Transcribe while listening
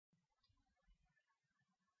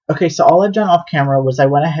Okay, so all I've done off camera was I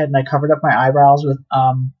went ahead and I covered up my eyebrows with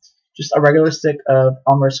just a regular stick of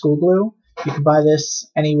Elmer School Glue. You can buy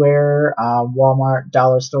this anywhere, Walmart,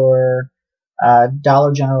 Dollar Store,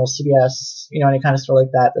 Dollar General, CVS, any kind of store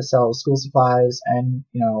like that that sells school supplies and,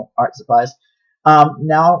 art supplies.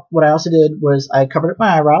 Now, what I also did was I covered up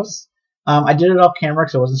my eyebrows. I did it off camera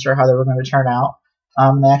because I wasn't sure how they were going to turn out.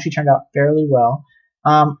 They actually turned out fairly well.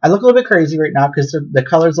 I look a little bit crazy right now because the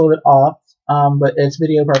color's a little bit off, but it's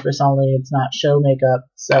video purpose only. It's not show makeup,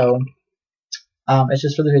 so it's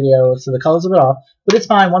just for the video. So the color's a bit off, but it's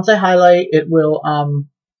fine. Once I highlight, it will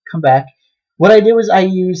come back. What I did was I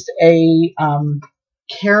used a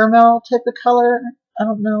caramel type of color. I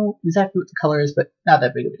don't know exactly what the color is, but not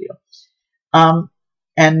that big of a deal.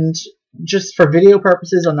 And just for video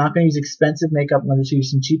purposes, I'm not going to use expensive makeup. I'm going to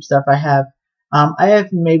use some cheap stuff. I have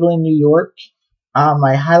Maybelline New York.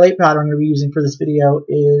 My highlight powder I'm going to be using for this video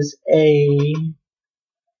is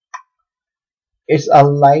it's a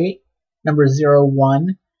light number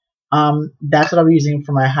 01. That's what I'll be using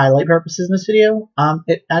for my highlight purposes in this video.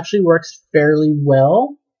 It actually works fairly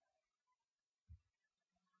well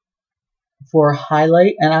for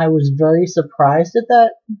highlight, and I was very surprised at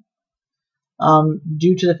that,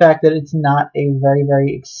 due to the fact that it's not a very,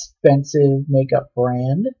 very expensive makeup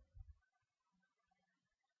brand.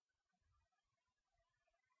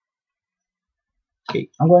 Okay,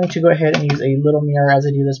 I'm going to go ahead and use a little mirror as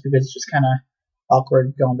I do this because it's just kind of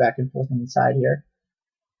awkward going back and forth on the side here.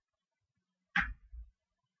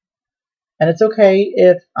 And it's okay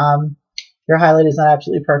if your highlight is not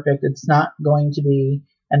absolutely perfect. It's not going to be,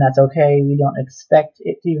 and that's okay. We don't expect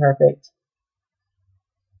it to be perfect.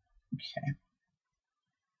 Okay.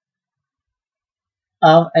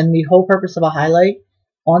 And the whole purpose of a highlight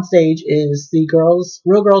on stage is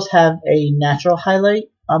real girls have a natural highlight.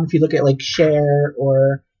 If you look at like Cher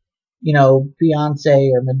or,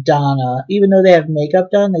 Beyonce or Madonna, even though they have makeup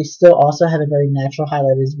done, they still also have a very natural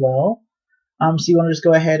highlight as well. So you want to just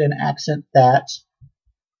go ahead and accent that.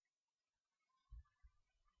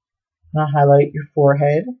 Now highlight your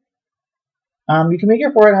forehead. You can make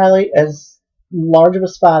your forehead highlight as large of a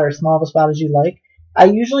spot or small of a spot as you like. I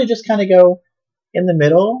usually just kind of go in the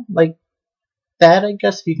middle, like that, I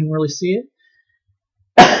guess, if you can really see it.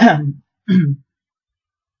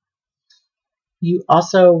 You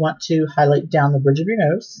also want to highlight down the bridge of your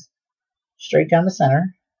nose, straight down the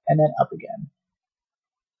center, and then up again.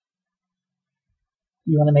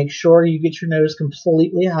 You want to make sure you get your nose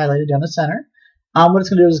completely highlighted down the center. What it's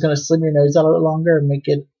going to do is it's going to slim your nose out a little longer and make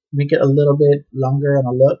it a little bit longer on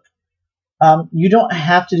a look. You don't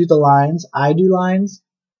have to do the lines. I do lines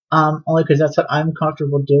only because that's what I'm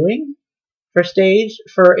comfortable doing for stage.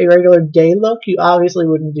 For a regular day look, you obviously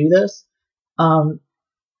wouldn't do this.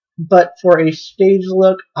 But for a stage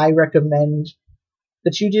look, I recommend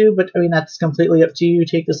that you do. But I mean, that's completely up to you.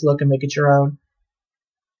 Take this look and make it your own.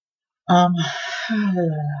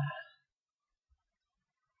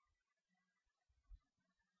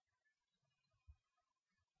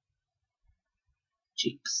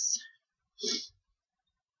 Cheeks.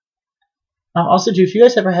 Also, if you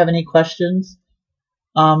guys ever have any questions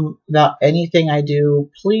about anything I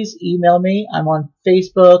do, please email me. I'm on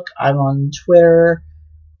Facebook. I'm on Twitter.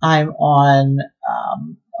 I'm on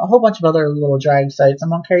a whole bunch of other little drag sites.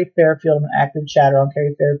 I'm on Carrie Fairfield. I'm an active chatter on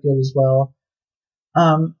Carrie Fairfield as well.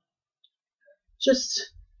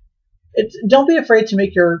 Don't be afraid to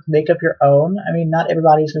make your makeup your own. I mean, not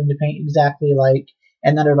everybody's going to paint exactly like,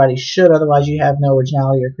 and not everybody should, otherwise you have no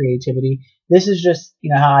originality or creativity. This is just,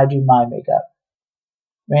 how I do my makeup.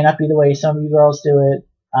 It may not be the way some of you girls do it,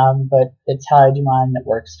 but it's how I do mine that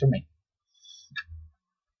works for me.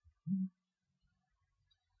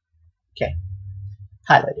 Okay,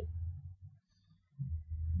 highlight it.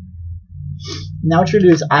 Now what you're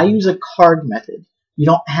going to do is I use a card method. You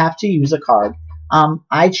don't have to use a card.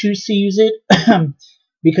 I choose to use it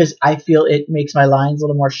because I feel it makes my lines a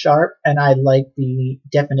little more sharp and I like the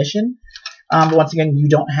definition. But once again, you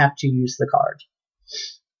don't have to use the card.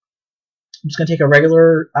 I'm just going to take a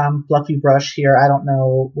regular fluffy brush here. I don't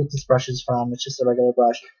know what this brush is from. It's just a regular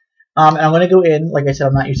brush. And I'm going to go in, like I said,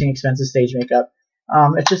 I'm not using expensive stage makeup.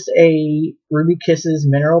 It's just a Ruby Kisses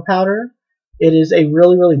mineral powder. It is a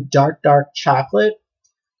really, really dark, dark chocolate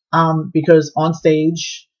because on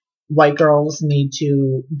stage, white girls need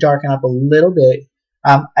to darken up a little bit.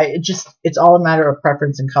 It's all a matter of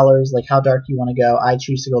preference and colors, like how dark you want to go. I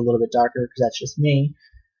choose to go a little bit darker because that's just me.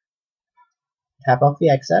 Tap off the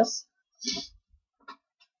excess.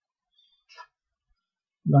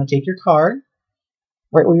 You're going to take your card,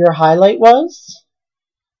 right where your highlight was.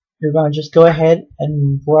 You're going to just go ahead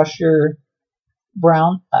and brush your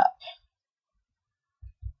brown up.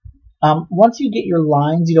 Once you get your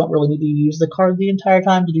lines, you don't really need to use the card the entire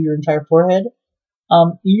time to do your entire forehead.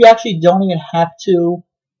 You actually don't even have to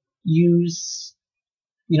use,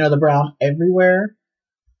 the brown everywhere.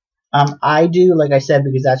 I do, like I said,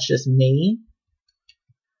 because that's just me.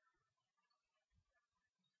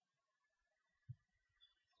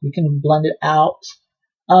 You can blend it out.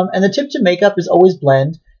 And the tip to makeup is always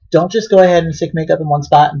blend. Don't just go ahead and stick makeup in one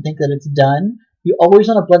spot and think that it's done. You always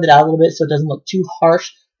want to blend it out a little bit so it doesn't look too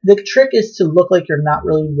harsh. The trick is to look like you're not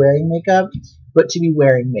really wearing makeup, but to be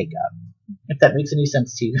wearing makeup, if that makes any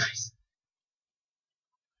sense to you guys.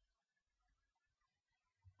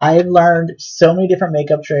 I've learned so many different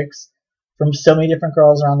makeup tricks from so many different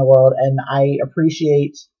girls around the world, and I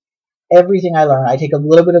appreciate everything I learn. I take a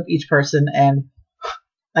little bit of each person and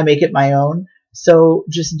I make it my own. So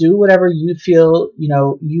just do whatever you feel,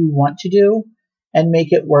 you want to do and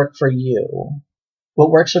make it work for you. What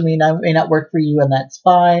works for me may not work for you, and that's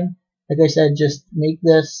fine. Like I said, just make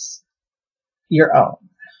this your own.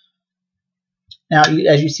 Now,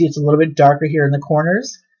 as you see, it's a little bit darker here in the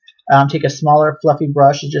corners. Take a smaller, fluffy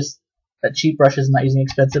brush. It's just a cheap brushes, not using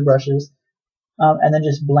expensive brushes. And then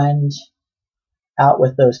just blend out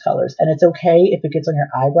with those colors. And it's okay if it gets on your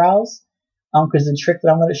eyebrows, because the trick that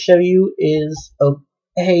I'm going to show you is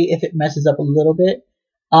okay if it messes up a little bit,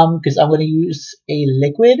 because I'm going to use a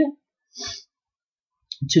liquid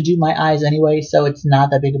to do my eyes anyway, so it's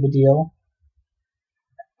not that big of a deal.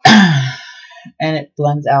 And it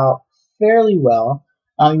blends out fairly well.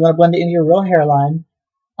 You want to blend it into your real hairline.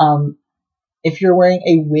 If you're wearing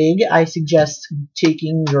a wig, I suggest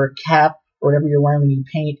taking your cap or whatever you're wearing when you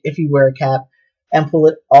paint, if you wear a cap, and pull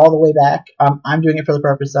it all the way back. I'm doing it for the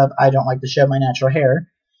purpose of I don't like to show my natural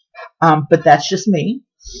hair. But that's just me.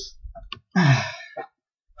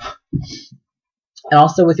 And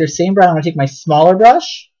also with your same brown, I'm going to take my smaller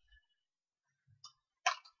brush,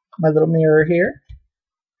 my little mirror here,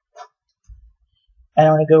 and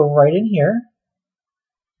I'm going to go right in here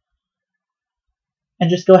and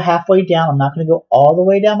just go halfway down. I'm not going to go all the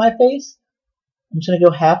way down my face. I'm just going to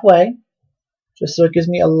go halfway, just so it gives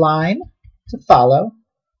me a line to follow.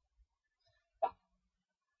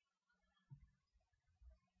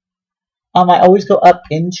 I always go up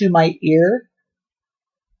into my ear,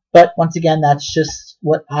 but once again, that's just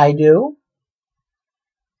what I do.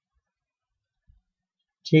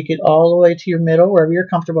 Take it all the way to your middle, wherever you're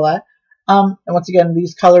comfortable at. And once again,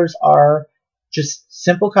 these colors are just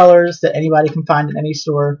simple colors that anybody can find in any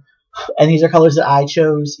store. And these are colors that I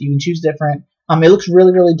chose. You can choose different. It looks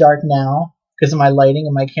really, really dark now because of my lighting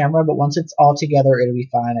and my camera, but once it's all together, it'll be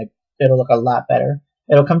fine. It'll look a lot better.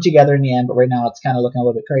 It'll come together in the end, but right now it's kind of looking a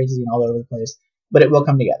little bit crazy and all over the place. But it will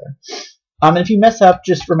come together. And if you mess up,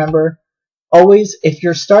 just remember, always, if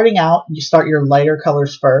you're starting out, you start your lighter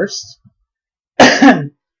colors first.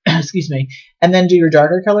 Excuse me, and then do your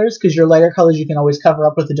darker colors, because your lighter colors you can always cover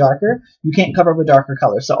up with the darker. You can't cover up with darker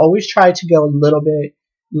colors, so always try to go a little bit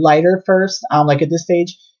lighter first. Like at this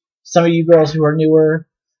stage, some of you girls who are newer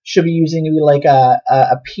should be using maybe like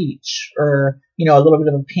a peach or a little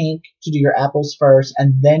bit of a pink to do your apples first,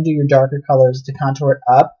 and then do your darker colors to contour it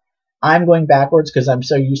up. I'm going backwards because I'm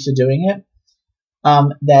so used to doing it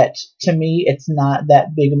that to me it's not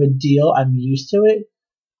that big of a deal. I'm used to it.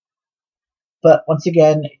 But once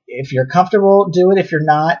again, if you're comfortable, do it. If you're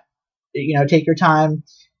not, take your time.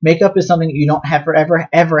 Makeup is something you don't have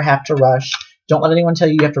ever have to rush. Don't let anyone tell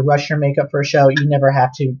you you have to rush your makeup for a show. You never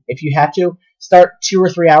have to. If you have to, start 2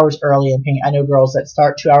 or 3 hours early and paint. I know girls that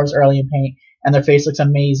start 2 hours early and paint, and their face looks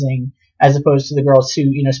amazing, as opposed to the girls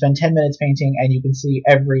who, spend 10 minutes painting, and you can see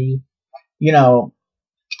every,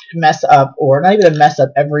 mess up, or not even a mess up,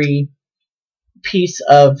 every piece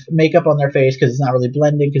of makeup on their face because it's not really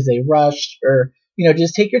blending because they rushed, or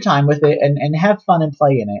just take your time with it and have fun and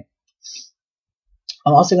play in it.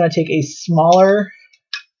 I'm also going to take a smaller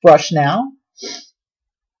brush now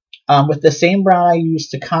with the same brown I used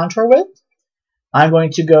to contour with. I'm going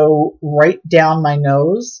to go right down my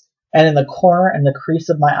nose and in the corner and the crease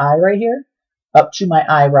of my eye right here up to my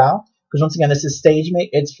eyebrow, because once again this is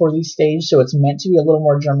it's for the stage, so it's meant to be a little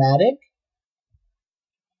more dramatic.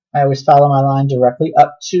 I always follow my line directly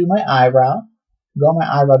up to my eyebrow. Go on my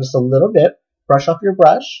eyebrow just a little bit. Brush off your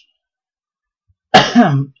brush.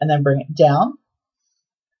 And then bring it down.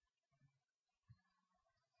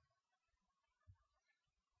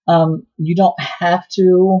 You don't have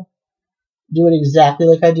to do it exactly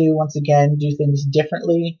like I do. Once again, do things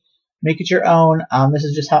differently. Make it your own. This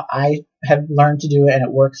is just how I have learned to do it, and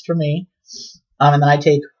it works for me. And then I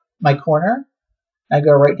take my corner. I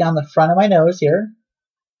go right down the front of my nose here.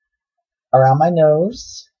 Around my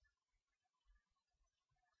nose,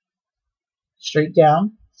 straight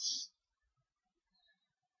down,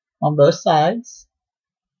 on both sides.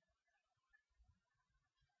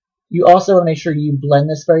 You also want to make sure you blend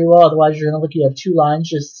this very well, otherwise you're going to look, you have two lines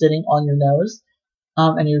just sitting on your nose,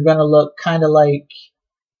 and you're going to look kind of like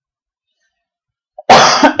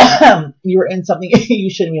you were in something you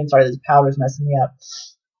shouldn't be in. Sorry, this powder's messing me up.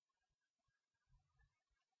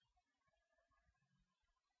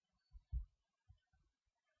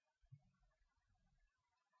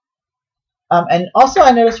 And also,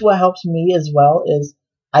 I noticed what helps me as well is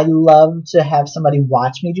I love to have somebody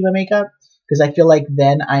watch me do my makeup, because I feel like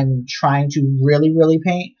then I'm trying to really, really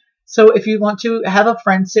paint. So if you want to have a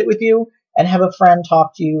friend sit with you and have a friend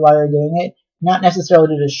talk to you while you're doing it, not necessarily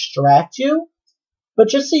to distract you, but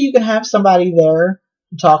just so you can have somebody there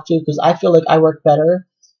to talk to, because I feel like I work better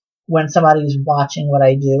when somebody's watching what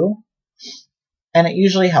I do. And it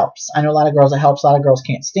usually helps. I know a lot of girls it helps. A lot of girls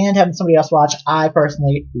can't stand having somebody else watch. I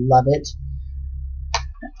personally love it.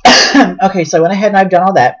 Okay, so I went ahead and I've done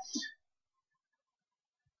all that.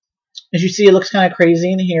 As you see, it looks kind of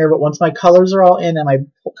crazy in here, but once my colors are all in and my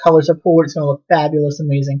colors are poured, it's going to look fabulous,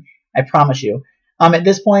 amazing. I promise you. At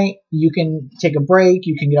this point, you can take a break.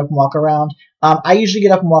 You can get up and walk around. I usually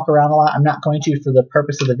get up and walk around a lot. I'm not going to for the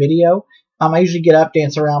purpose of the video. I usually get up,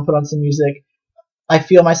 dance around, put on some music. I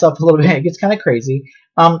feel myself a little bit. It gets kind of crazy.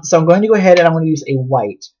 So I'm going to go ahead and I'm going to use a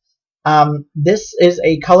white. This is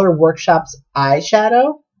a Color Workshop's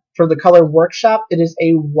eyeshadow. For the Color Workshop, it is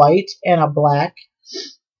a white and a black,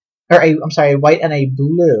 or a white and a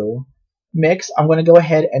blue mix. I'm going to go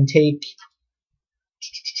ahead and take,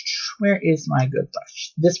 where is my good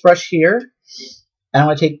brush? This brush here, and I'm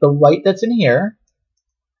going to take the white that's in here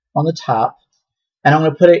on the top, and I'm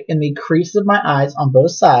going to put it in the crease of my eyes on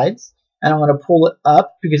both sides, and I'm going to pull it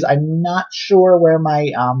up because I'm not sure where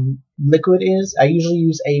my liquid is. I usually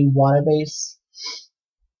use a water-based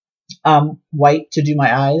white to do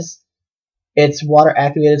my eyes. It's water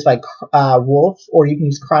activated. It's by Wolf, or you can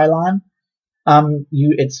use Krylon.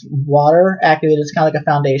 It's water activated. It's kind of like a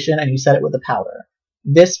foundation, and you set it with a powder.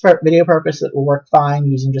 This, for video purpose, it will work fine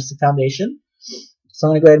using just a foundation. So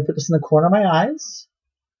I'm going to go ahead and put this in the corner of my eyes.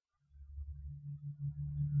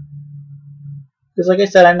 Because like I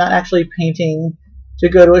said, I'm not actually painting to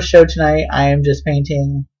go to a show tonight. I am just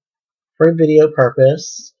painting for video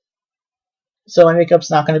purpose. So my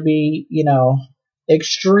makeup's not going to be,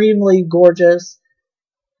 extremely gorgeous,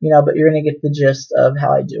 but you're going to get the gist of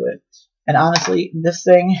how I do it. And honestly, this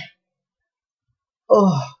thing,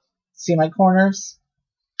 see my corners?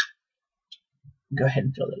 Go ahead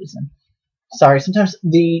and fill those in. Sorry, sometimes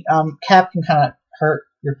the cap can kind of hurt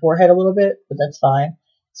your forehead a little bit, but that's fine.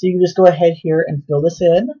 So you can just go ahead here and fill this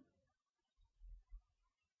in,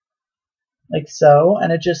 like so,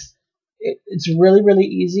 and it's really, really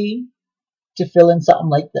easy to fill in something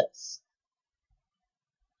like this.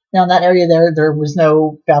 Now in that area there was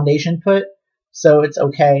no foundation put, so it's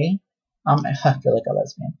okay. I feel like a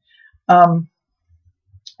lesbian. And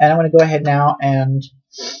I'm going to go ahead now and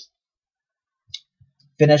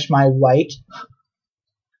finish my white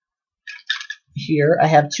here. I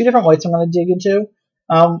have two different whites I'm going to dig into.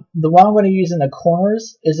 The one I'm going to use in the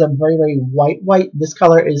corners is a very, very white. This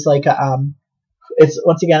color is like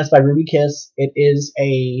it's by Ruby Kiss. It is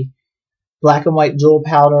a black and white dual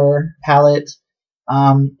powder palette.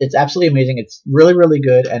 It's absolutely amazing. It's really, really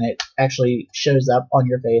good, and it actually shows up on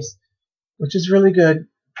your face, which is really good.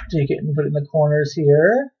 Take it and put it in the corners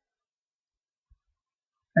here,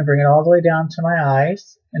 and bring it all the way down to my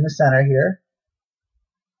eyes in the center here.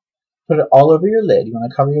 Put it all over your lid. You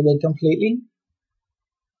want to cover your lid completely.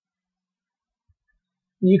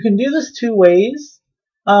 You can do this two ways.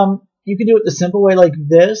 You can do it the simple way like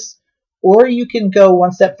this, or you can go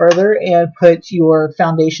one step further and put your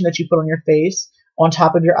foundation that you put on your face on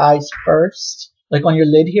top of your eyes first, like on your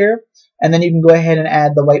lid here, and then you can go ahead and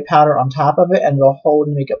add the white powder on top of it, and it'll hold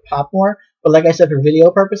and make it pop more. But like I said, for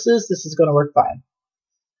video purposes, this is going to work fine.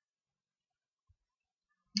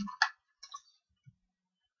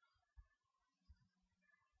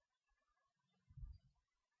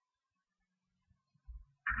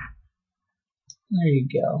 There you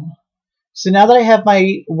go. So now that I have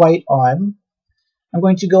my white on, I'm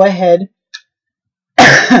going to go ahead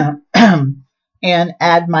and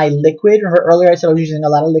add my liquid. Remember earlier I said I was using a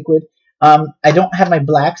lot of liquid. I don't have my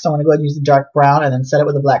black, so I'm going to go ahead and use the dark brown and then set it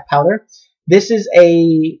with a black powder. This is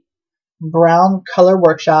a brown Color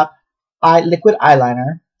Workshop liquid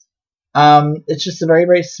eyeliner. It's just a very,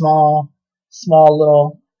 very small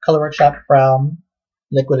little Color Workshop brown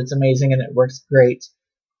liquid. It's amazing and it works great.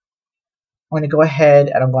 I'm going to go ahead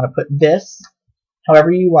and I'm going to put this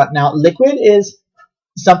however you want. Now, liquid is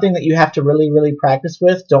something that you have to really, really practice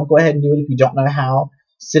with. Don't go ahead and do it if you don't know how.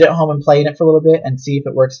 sit at home and play in it for a little bit and see if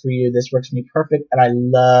it works for you. This works for me perfect, and I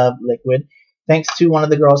love liquid. Thanks to one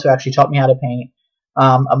of the girls who actually taught me how to paint,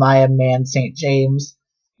 Amaya Man St. James,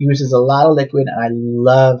 uses a lot of liquid, and I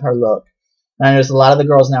love her look. And I notice a lot of the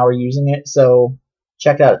girls now are using it, so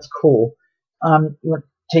check it out. It's cool.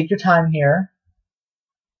 Take your time here.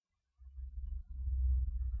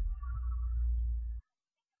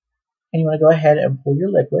 And you want to go ahead and pull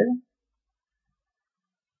your liquid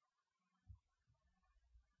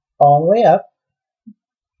all the way up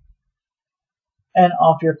and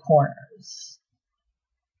off your corners.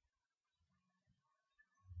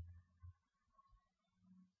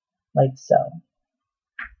 Like so.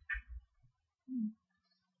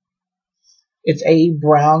 It's a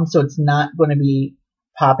brown, so it's not going to be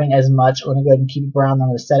popping as much. I'm going to go ahead and keep it brown. I'm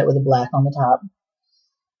going to set it with a black on the top.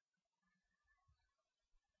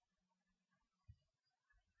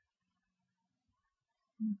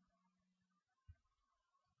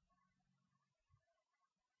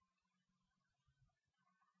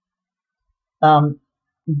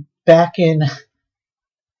 Back in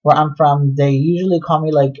where I'm from, they usually call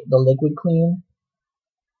me like the liquid queen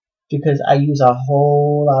because I use a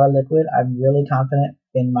whole lot of liquid. I'm really confident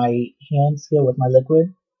in my hand skill with my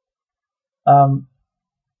liquid.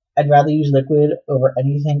 I'd rather use liquid over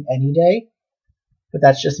anything any day, but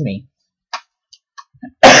that's just me.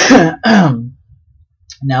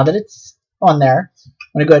 Now that it's on there,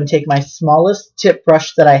 I'm going to go ahead and take my smallest tip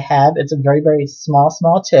brush that I have. It's a very, very small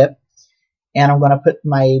tip. And I'm going to put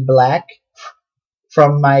my black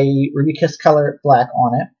from my Ruby Kiss color black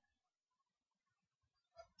on it.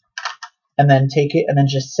 And then take it and then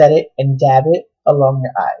just set it and dab it along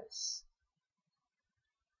your eyes.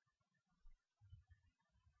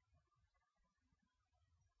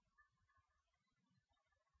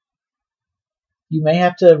 You may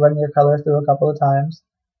have to run your color through a couple of times,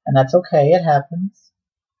 and that's okay, it happens.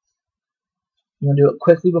 You want to do it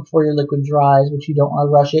quickly before your liquid dries, but you don't want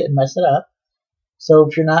to rush it and mess it up. So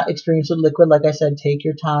if you're not experienced with liquid, like I said, take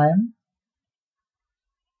your time.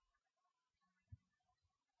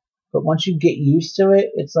 But once you get used to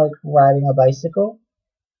it, it's like riding a bicycle.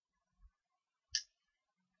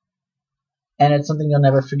 And it's something you'll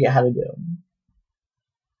never forget how to do.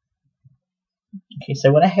 Okay, so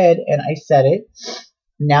I went ahead and I set it.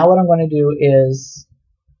 Now what I'm going to do is,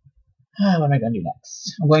 what am I going to do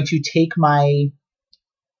next? I'm going to take my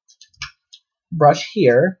brush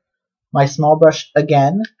here, my small brush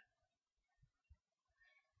again,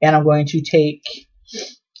 and I'm going to take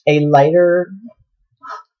a lighter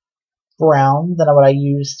brown than what I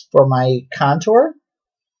used for my contour,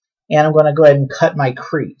 and I'm going to go ahead and cut my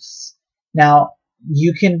crease. Now,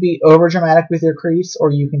 you can be over dramatic with your crease,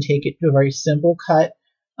 or you can take it to a very simple cut.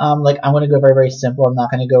 Like I'm going to go very, very simple. I'm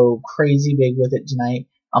not going to go crazy big with it tonight.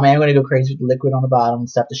 I'm going to go crazy with the liquid on the bottom and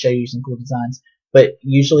stuff to show you some cool designs, but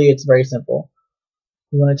usually it's very simple.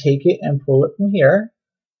 You want to take it and pull it from here,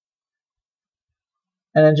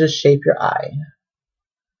 and then just shape your eye.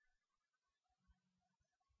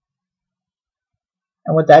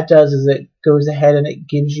 And what that does is it goes ahead and it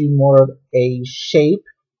gives you more of a shape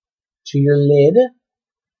to your lid,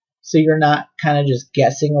 so you're not kind of just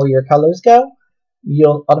guessing where your colors go.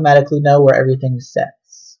 You'll automatically know where everything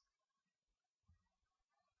sets.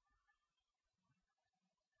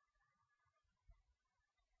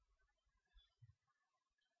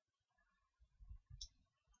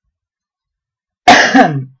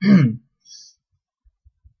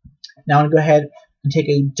 Now I'm going to go ahead and take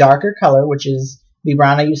a darker color, which is the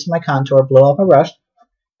brown I used for my contour, blow off my brush,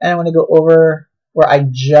 and I'm going to go over where I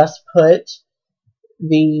just put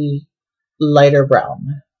the lighter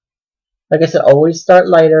brown. Like I said, always start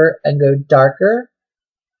lighter and go darker.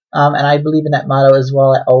 And I believe in that motto as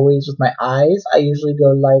well. I always, with my eyes, I usually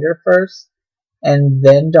go lighter first and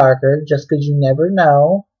then darker, just because you never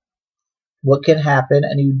know what can happen,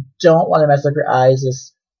 and you don't want to mess up your eyes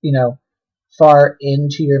this, far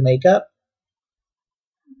into your makeup.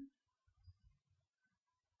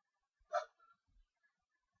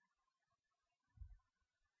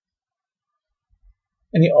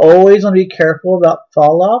 And you always want to be careful about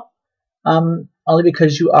fall off, only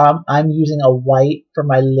because I'm using a white for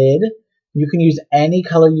my lid. You can use any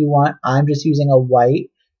color you want. I'm just using a white.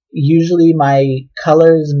 Usually my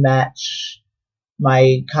colors match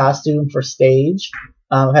my costume for stage.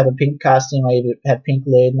 I have a pink costume, I have pink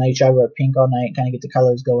lid, and I try to wear pink all night, kind of get the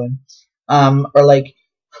colors going. Or like,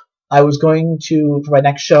 I was going to, for my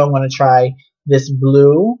next show, I'm going to try this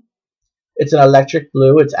blue. It's an electric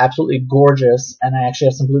blue. It's absolutely gorgeous, and I actually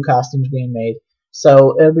have some blue costumes being made.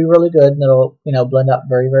 So it'll be really good, and it'll, blend up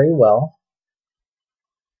very, very well.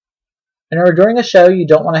 And or during a show, you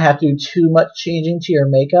don't want to have to do too much changing to your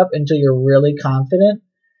makeup until you're really confident.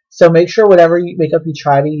 So make sure whatever makeup you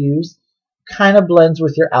try to use kind of blends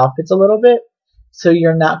with your outfits a little bit. So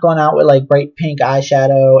you're not going out with like bright pink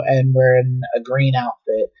eyeshadow and wearing a green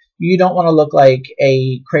outfit. You don't want to look like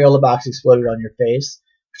a Crayola box exploded on your face,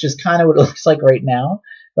 which is kind of what it looks like right now.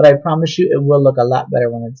 But I promise you it will look a lot better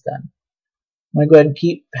when it's done. I'm going to go ahead and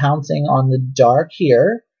keep pouncing on the dark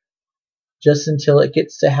here, just until it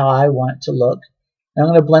gets to how I want it to look. And I'm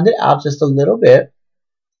going to blend it out just a little bit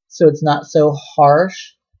so it's not so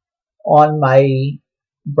harsh on my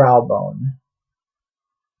brow bone.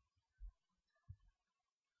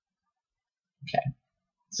 Okay,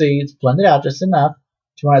 so it's blended out just enough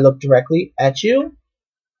to when I look directly at you,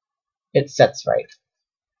 it sets right.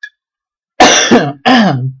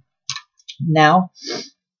 Now,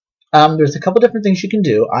 there's a couple different things you can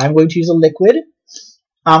do. I'm going to use a liquid.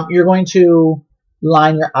 You're going to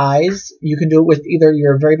line your eyes. You can do it with either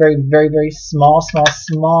your very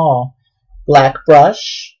small black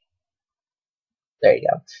brush. There you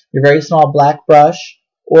go. Your very small black brush.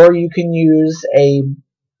 Or you can use a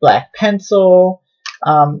black pencil.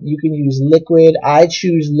 You can use liquid. I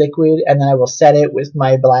choose liquid and then I will set it with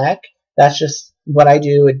my black. That's just what I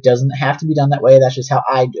do. It doesn't have to be done that way. That's just how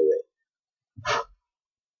I do it.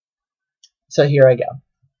 So here I go.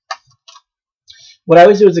 What I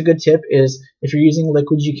always do as a good tip is if you're using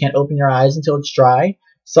liquids, you can't open your eyes until it's dry.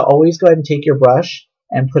 So always go ahead and take your brush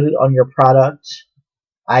and put it on your product.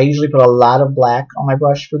 I usually put a lot of black on my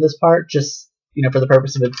brush for this part, just for the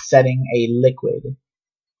purpose of it setting a liquid.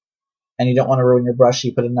 And you don't want to ruin your brush, so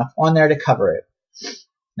you put enough on there to cover it.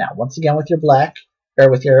 Now, once again, with your black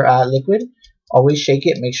or with your liquid, always shake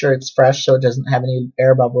it. Make sure it's fresh so it doesn't have any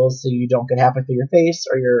air bubbles, so you don't get halfway through your face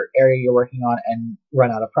or your area you're working on and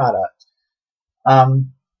run out of product.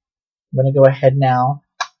 I'm going to go ahead now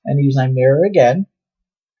and use my mirror again.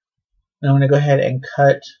 And I'm going to go ahead and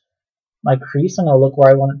cut my crease. I'm going to look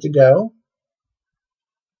where I want it to go.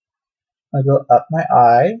 I'm going to go up my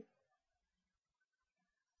eye.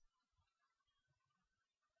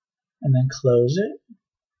 And then close it.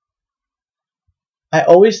 I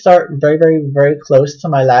always start very close to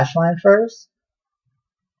my lash line first.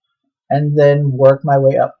 And then work my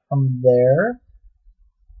way up from there.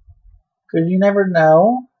 Because you never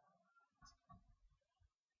know,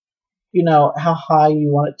 how high you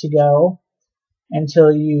want it to go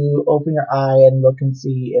until you open your eye and look and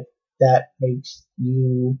see if that makes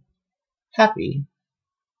you happy.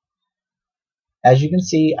 As you can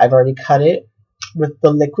see, I've already cut it with the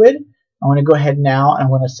liquid. I'm going to go ahead now and I'm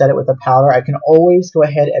going to set it with a powder. I can always go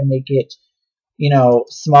ahead and make it,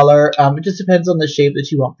 smaller. It just depends on the shape that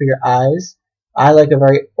you want for your eyes. I like a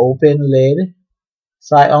very open lid,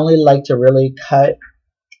 so I only like to really cut,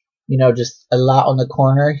 just a lot on the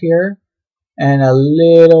corner here and a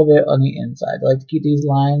little bit on the inside. I like to keep these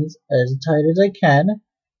lines as tight as I can.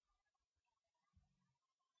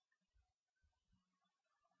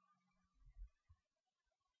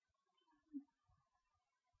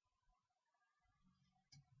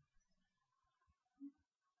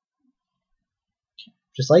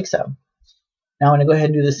 Just like so. Now I'm going to go ahead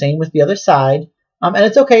and do the same with the other side. And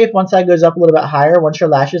it's okay if one side goes up a little bit higher. Once your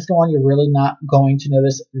lashes go on, you're really not going to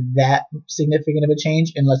notice that significant of a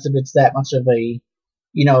change unless if it's that much of a,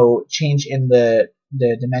 change in the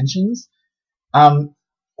dimensions.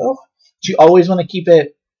 You always want to keep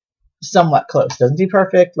it somewhat close. Doesn't be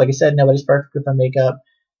perfect. Like I said, nobody's perfect with their makeup.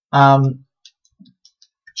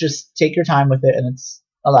 Just take your time with it, and it's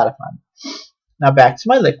a lot of fun. Now back to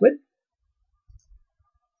my liquid.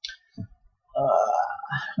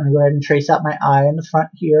 I'm going to go ahead and trace out my eye in the front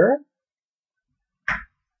here.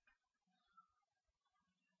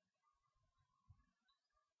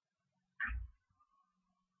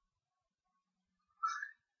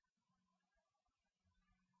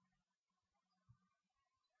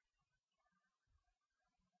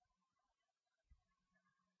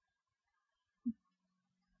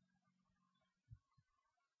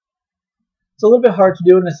 It's a little bit hard to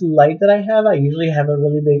do in this light that I have. I usually have a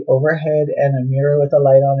really big overhead and a mirror with a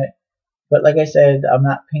light on it. But like I said, I'm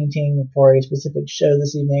not painting for a specific show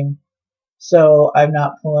this evening, so I'm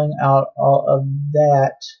not pulling out all of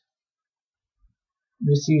that. I'm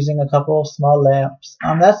just using a couple of small lamps.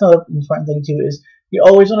 That's another important thing too, is you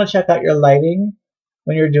always want to check out your lighting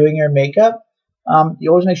when you're doing your makeup.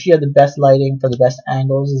 You always make sure you have the best lighting for the best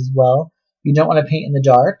angles as well. You don't want to paint in the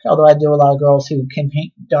dark, although I do a lot of girls who can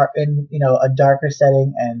paint dark in a darker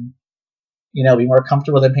setting and be more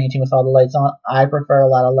comfortable than painting with all the lights on. I prefer a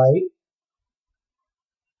lot of light.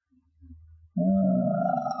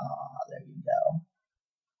 There you go.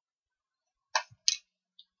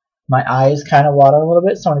 My eyes kind of water a little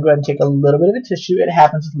bit, so I'm going to go ahead and take a little bit of a tissue. It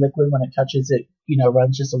happens with liquid when it touches it,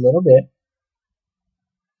 runs just a little bit.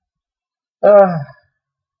 Okay.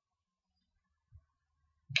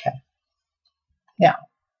 Now,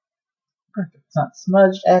 perfect. It's not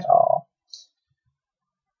smudged at all.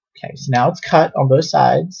 Okay, so now it's cut on both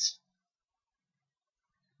sides.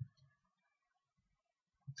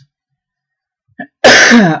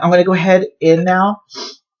 I'm going to go ahead in now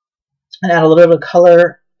and add a little bit of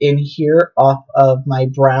color in here off of my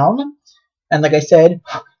brown. And like I said,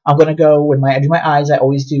 I'm going to go, when I do my eyes, I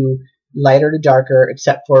always do lighter to darker,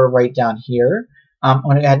 except for right down here. I'm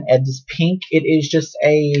going to go ahead and add this pink. It is just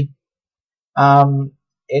a,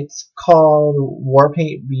 it's called War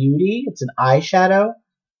Paint Beauty. It's an eyeshadow.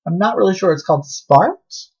 I'm not really sure it's called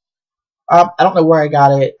Sparked. I don't know where I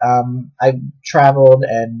got it. I traveled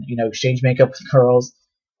and, exchanged makeup with girls.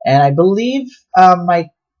 And I believe my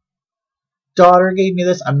daughter gave me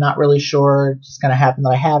this. I'm not really sure. It just kind of happened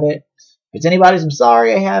that I have it. If it's anybody's, I'm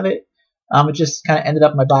sorry I have it. It just kind of ended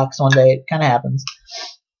up in my box one day. It kind of happens.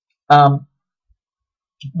 I'm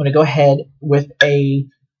going to go ahead with a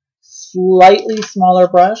slightly smaller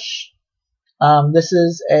brush. This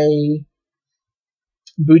is a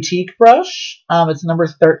boutique brush. It's number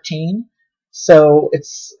 13. So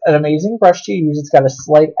it's an amazing brush to use. It's got a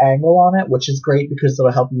slight angle on it, which is great because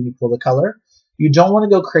it'll help you pull the color. You don't want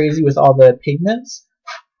to go crazy with all the pigments,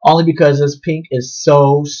 only because this pink is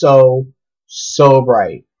so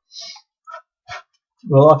bright.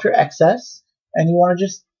 Roll off your excess, and you want to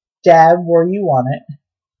just dab where you want it,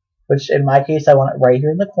 which in my case I want it right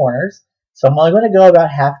here in the corners. So I'm only going to go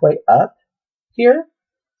about halfway up here,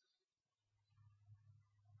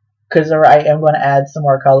 because I am going to add some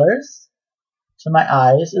more colors to my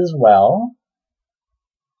eyes as well.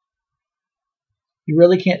 You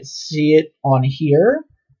really can't see it on here,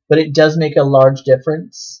 but it does make a large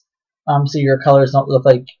difference. So your colors don't look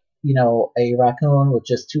like, a raccoon with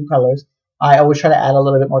just two colors. I always try to add a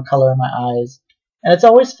little bit more color in my eyes. And it's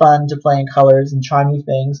always fun to play in colors and try new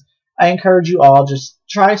things. I encourage you all, just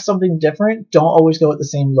try something different. Don't always go with the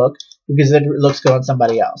same look, because it looks good on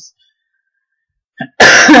somebody else.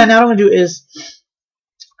 Now what I'm going to do is,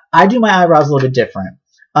 I do my eyebrows a little bit different.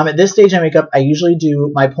 At this stage in makeup, I usually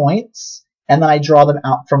do my points, and then I draw them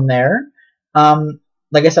out from there.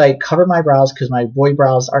 Like I said, I cover my brows because my boy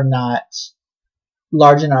brows are not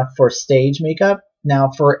large enough for stage makeup.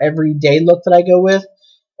 Now, for everyday look that I go with,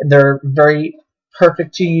 they're very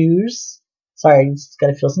perfect to use. Sorry, I just got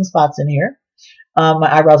to fill some spots in here.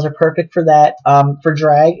 My eyebrows are perfect for that. For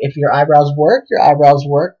drag, if your eyebrows work,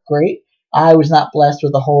 great. I was not blessed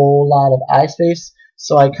with a whole lot of eye space,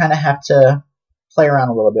 so I kind of have to play around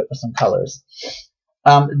a little bit with some colors.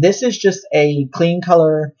 This is just a clean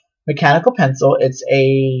color mechanical pencil. It's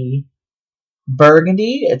a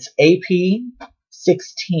burgundy. It's AP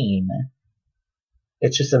 16.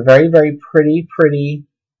 It's just a very pretty,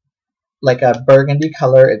 like a burgundy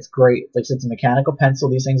color. It's great. Like, it's a mechanical pencil.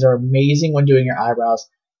 These things are amazing when doing your eyebrows.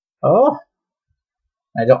 Oh,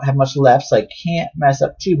 I don't have much left, so I can't mess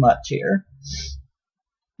up too much here.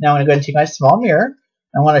 Now I'm going to go ahead and take my small mirror.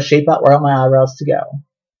 I want to shape out where I want my eyebrows to go.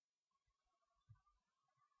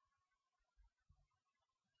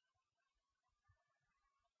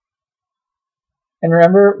 And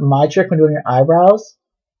remember, my trick when doing your eyebrows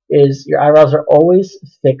is your eyebrows are always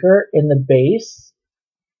thicker in the base,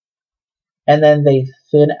 and then they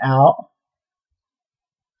thin out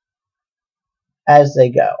as they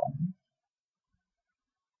go.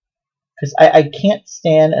 Because I can't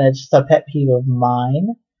stand, and it's just a pet peeve of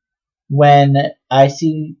mine, when I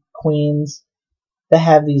see queens that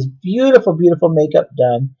have these beautiful makeup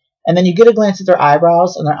done, and then you get a glance at their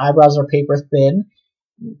eyebrows, and their eyebrows are paper thin.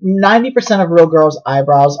 90% of real girls'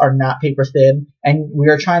 eyebrows are not paper thin, and we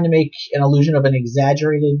are trying to make an illusion of an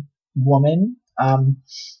exaggerated woman.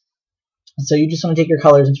 So you just want to take your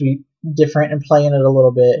colors and be different and play in it a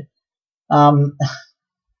little bit.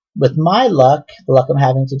 With my luck, the luck I'm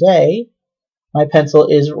having today, my pencil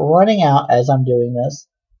is running out as I'm doing this.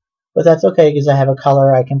 But that's okay, because I have a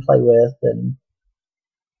color I can play with and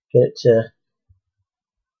get it to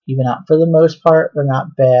even out. For the most part, they're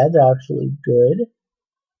not bad. They're actually good.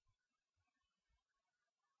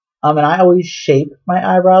 And I always shape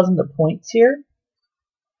my eyebrows into points here.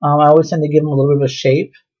 I always tend to give them a little bit of a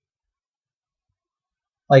shape,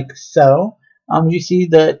 like so. You see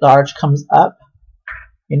the arch comes up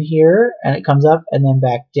in here, and it comes up and then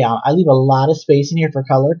back down. I leave a lot of space in here for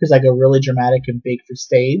color because I go really dramatic and big for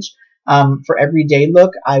stage. For everyday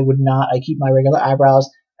look, I keep my regular eyebrows,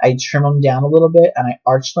 I trim them down a little bit, and I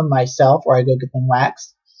arch them myself, or I go get them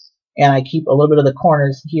waxed. And I keep a little bit of the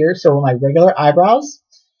corners here, so my regular eyebrows,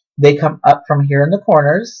 They come up from here in the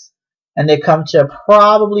corners, and they come to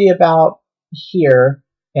probably about here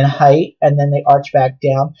in height, and then they arch back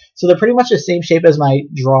down. So they're pretty much the same shape as my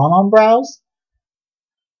drawn-on brows,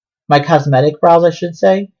 my cosmetic brows, I should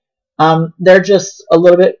say. They're just a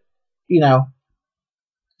little bit,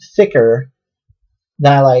 thicker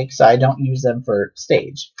than I like, so I don't use them for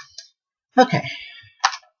stage. Okay,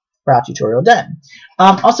 brow tutorial done.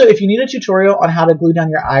 Also, if you need a tutorial on how to glue down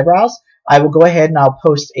your eyebrows, I will go ahead and I'll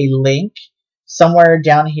post a link somewhere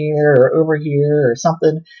down here or over here or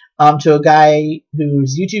something to a guy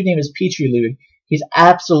whose YouTube name is Petrie. He's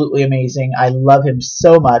absolutely amazing. I love him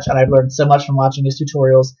so much, and I've learned so much from watching his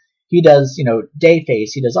tutorials. He does, day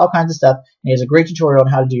face. He does all kinds of stuff, and he has a great tutorial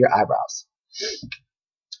on how to do your eyebrows.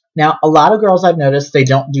 Now, a lot of girls I've noticed, they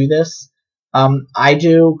don't do this. I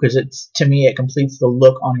do, because to me, it completes the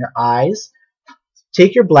look on your eyes.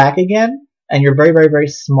 Take your black again, and your very, very, very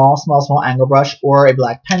small angle brush, or a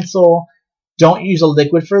black pencil. Don't use a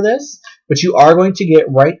liquid for this, but you are going to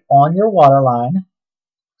get right on your waterline.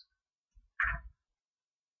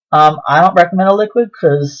 I don't recommend a liquid,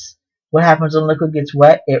 because what happens when liquid gets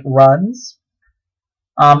wet? It runs.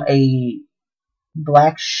 A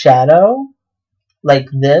black shadow like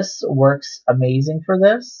this works amazing for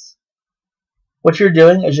this. What you're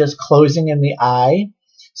doing is just closing in the eye,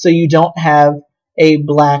 so you don't have a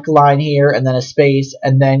black line here and then a space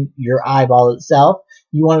and then your eyeball itself.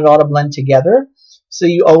 You want it all to blend together, so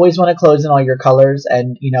you always want to close in all your colors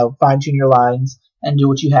and fine tune your lines and do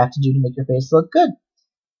what you have to do to make your face look good.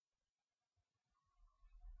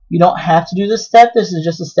 You don't have to do this step. This is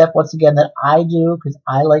just a step, once again, that I do because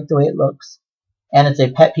I like the way it looks, and it's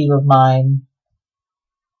a pet peeve of mine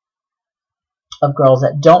of girls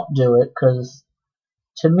that don't do it, because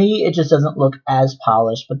to me it just doesn't look as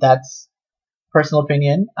polished, but that's personal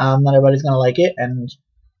opinion. Not everybody's going to like it, and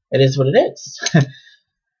it is what it is.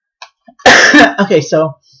 Okay,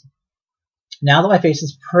 so now that my face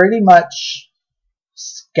is pretty much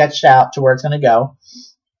sketched out to where it's going to go,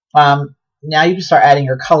 now you can start adding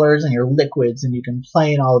your colors and your liquids, and you can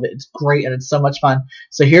play in all of it. It's great, and it's so much fun.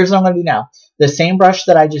 So here's what I'm going to do now. The same brush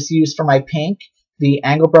that I just used for my pink, the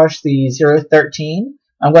angle brush, the 013,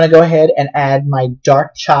 I'm going to go ahead and add my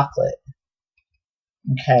dark chocolate.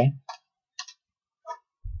 Okay.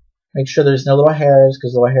 Make sure there's no little hairs,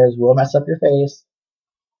 because little hairs will mess up your face.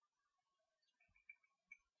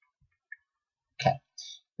 Okay.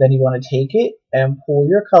 Then you want to take it and pull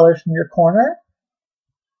your colors from your corner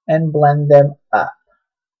and blend them up,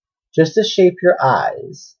 just to shape your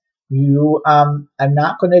eyes. I'm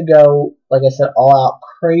not going to go, like I said, all out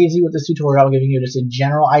crazy with this tutorial. I'm giving you just a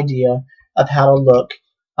general idea of how to look.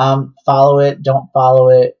 Follow it, don't follow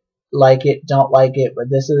it, like it, don't like it, but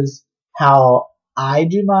this is how I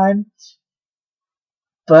do mine.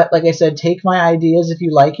 But like I said, take my ideas. If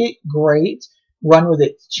you like it, great. Run with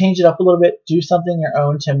it. Change it up a little bit. Do something your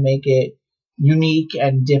own to make it unique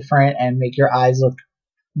and different and make your eyes look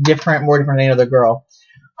different, more different than any other girl.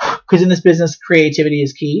 Because in this business, creativity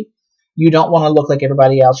is key. You don't want to look like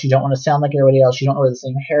everybody else. You don't want to sound like everybody else. You don't wear the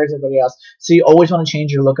same hair as everybody else. So you always want to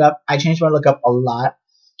change your look up. I change my look up a lot.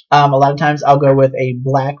 A lot of times I'll go with a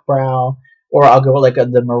black brow, or I'll go with like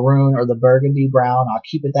the maroon or the burgundy brow, and I'll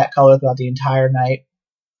keep it that color throughout the entire night.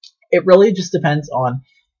 It really just depends on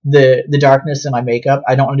the darkness in my makeup.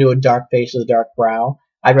 I don't want to do a dark face with a dark brow.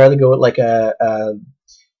 I'd rather go with like a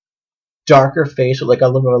darker face with like a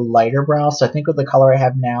little bit of a lighter brow. So I think with the color I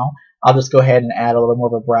have now, I'll just go ahead and add a little more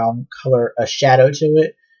of a brown color, a shadow to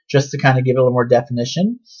it, just to kind of give it a little more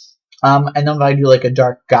definition. And then if I do like a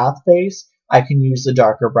dark goth face, I can use the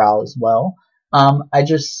darker brow as well. I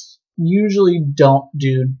just usually don't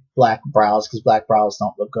do black brows, because black brows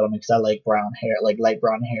don't look good on me, because I like brown hair, like light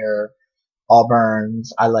brown hair, auburns.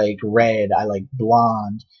 I like red. I like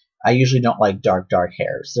blonde. I usually don't like dark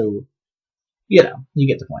hair. So, you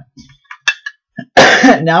get the point.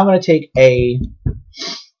 Now I'm going to take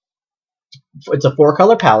it's a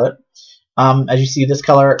 4-color palette. As you see, this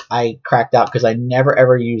color I cracked out because I never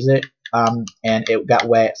ever use it, and it got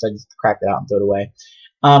wet, so I just cracked it out and threw it away.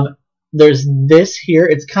 There's this here.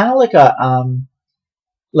 It's kind of like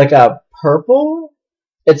a purple.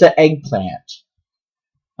 It's an eggplant.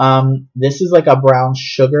 This is like a brown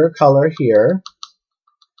sugar color here,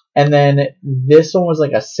 and then this one was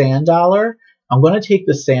like a sand dollar. I'm going to take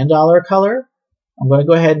the sand dollar color. I'm going to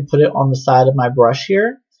go ahead and put it on the side of my brush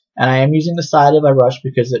here. And I am using the side of my brush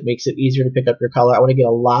because it makes it easier to pick up your color. I want to get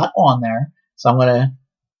a lot on there. So I'm going to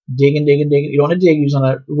dig and dig and dig. You don't want to dig, you just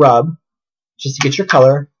want to rub just to get your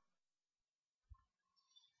color.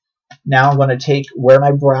 Now I'm going to take where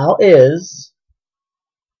my brow is.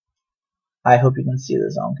 I hope you can see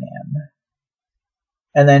this on cam.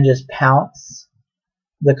 and then just pounce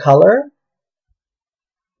the color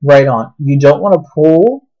right on. You don't want to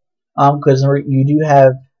pull because you do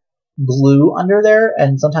have glue under there,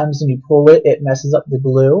 and sometimes when you pull it, it messes up the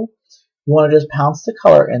glue. You want to just pounce the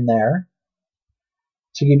color in there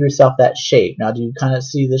to give yourself that shape. Now, do you kind of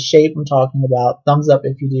see the shape I'm talking about? Thumbs up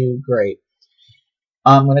if you do. Great.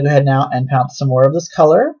 I'm going to go ahead now and pounce some more of this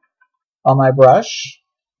color on my brush,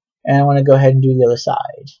 and I want to go ahead and do the other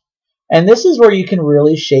side. And this is where you can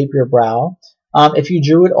really shape your brow. If you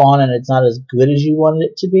drew it on and it's not as good as you wanted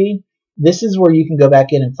it to be, this is where you can go back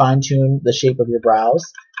in and fine-tune the shape of your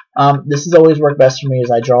brows. This has always worked best for me,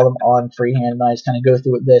 as I draw them on freehand, and I just kind of go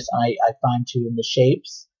through with this, and I fine-tune the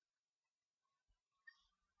shapes.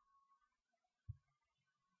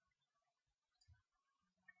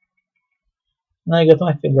 And then I go through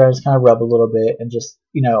my finger, I just kind of rub a little bit, and just,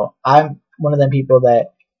 I'm one of them people that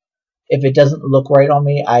if it doesn't look right on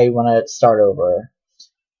me, I want to start over.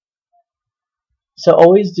 So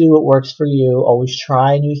always do what works for you. Always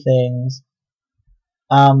try new things.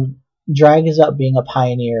 Drag is about being a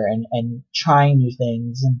pioneer and trying new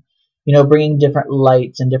things and bringing different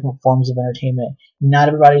lights and different forms of entertainment. Not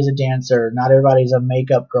everybody's a dancer. Not everybody's a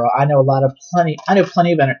makeup girl. I know plenty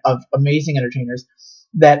of amazing entertainers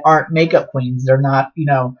that aren't makeup queens. They're not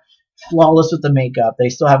flawless with the makeup. They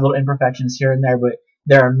still have little imperfections here and there, but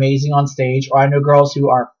they're amazing on stage. Or I know girls who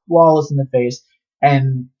are flawless in the face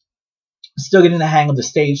and still getting the hang of the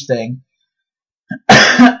stage thing.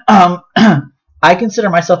 I consider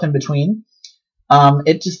myself in between.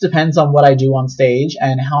 It just depends on what I do on stage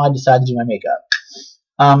and how I decide to do my makeup.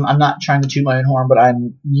 I'm not trying to toot my own horn, but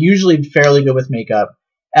I'm usually fairly good with makeup.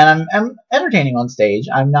 And I'm entertaining on stage.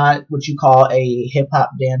 I'm not what you call a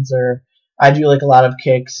hip-hop dancer. I do like a lot of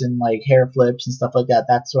kicks and like hair flips and stuff like that.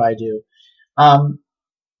 That's what I do.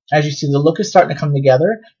 As you see, the look is starting to come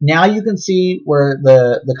together. Now you can see where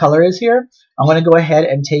the color is here. I'm going to go ahead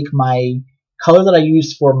and take my color that I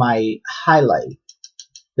used for my highlight.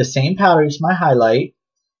 The same powder used for my highlight.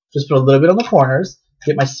 Just put a little bit on the corners.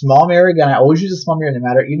 Get my small mirror again. I always use a small mirror no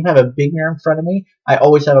matter. Even if I have a big mirror in front of me, I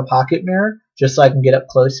always have a pocket mirror just so I can get up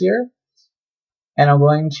close here. And I'm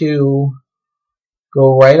going to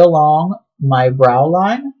go right along my brow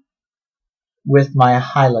line with my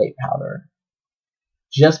highlight powder.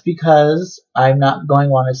 Just because I'm not going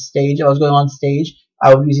on a stage. If I was going on stage,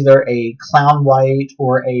 I would use either a clown white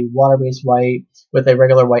or a water-based white with a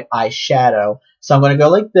regular white eyeshadow. So I'm going to go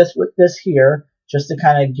like this with this here, just to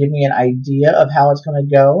kind of give me an idea of how it's going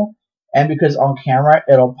to go. And because on camera,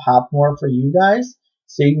 it'll pop more for you guys,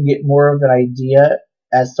 so you can get more of an idea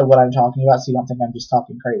as to what I'm talking about, so you don't think I'm just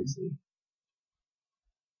talking crazy.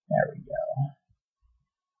 There we go.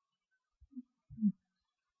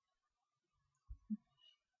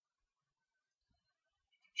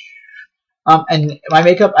 And my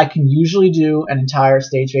makeup, I can usually do an entire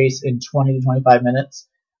stage face in 20 to 25 minutes.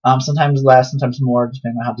 Sometimes less, sometimes more,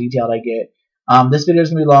 depending on how detailed I get. This video is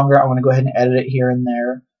going to be longer. I want to go ahead and edit it here and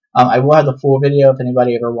there. I will have the full video if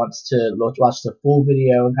anybody ever wants to watch the full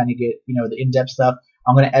video and kind of get the in-depth stuff.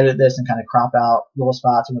 I'm going to edit this and kind of crop out little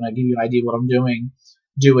spots. I'm going to give you an idea of what I'm doing,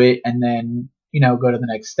 do it, and then go to the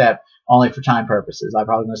next step, only for time purposes. I'm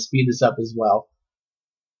probably going to speed this up as well.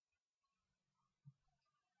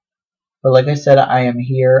 But like I said, I am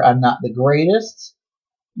here. I'm not the greatest,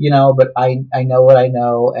 but I know what I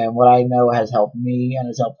know, and what I know has helped me and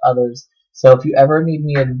has helped others. So if you ever need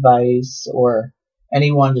any advice or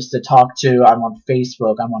anyone just to talk to, I'm on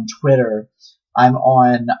Facebook, I'm on Twitter, I'm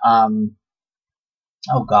on,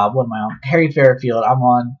 oh God, what am I on? Harry Fairfield, I'm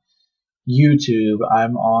on YouTube,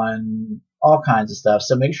 I'm on all kinds of stuff.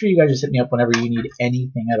 So make sure you guys just hit me up whenever you need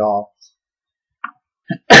anything at all.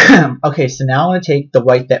 Okay, so now I'm going to take the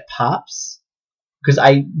white that pops, because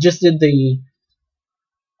I just did the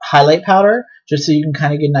highlight powder, just so you can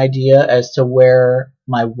kind of get an idea as to where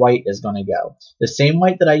my white is going to go. The same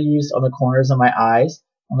white that I used on the corners of my eyes,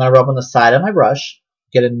 I'm going to rub on the side of my brush,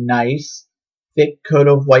 get a nice thick coat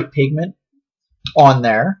of white pigment on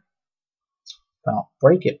there. I'll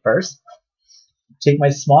break it first. Take my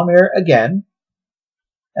small mirror again,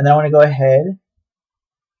 and then I want to go ahead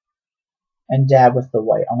and dab with the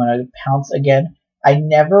white. I'm going to pounce again. I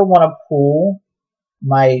never want to pull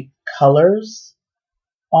my colors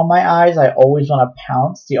on my eyes. I always want to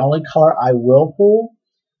pounce. The only color I will pull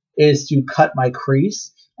is to cut my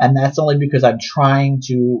crease, and that's only because I'm trying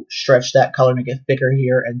to stretch that color, make it thicker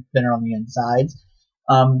here and thinner on the insides.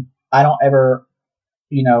 I don't ever,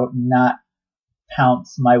 not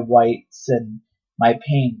pounce my whites and my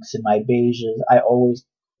pinks and my beiges. I always,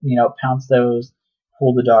 pounce those,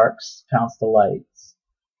 pull the darks, pounce the lights.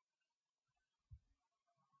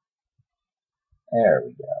 There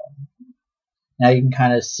we go. Now you can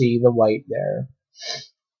kind of see the white there.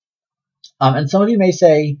 And some of you may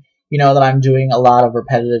say, that I'm doing a lot of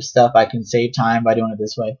repetitive stuff. I can save time by doing it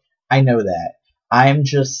this way. I know that. I'm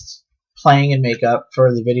just playing in makeup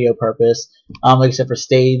for the video purpose. Except for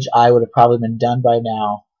stage, I would have probably been done by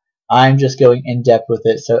now. I'm just going in depth with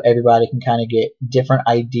it so everybody can kind of get different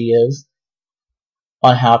ideas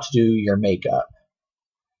on how to do your makeup.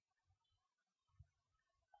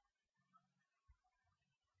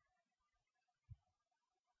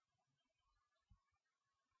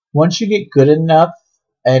 Once you get good enough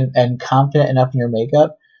and confident enough in your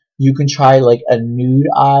makeup, you can try like a nude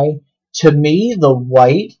eye. To me, the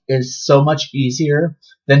white is so much easier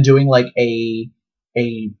than doing like a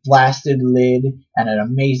blasted lid and an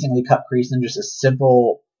amazingly cut crease and just a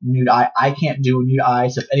simple nude eye. I can't do a nude eye,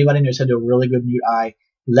 so if anybody knows how to do a really good nude eye,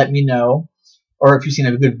 let me know. Or if you've seen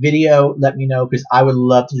a good video, let me know, because I would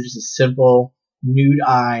love to do just a simple nude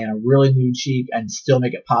eye and a really nude cheek and still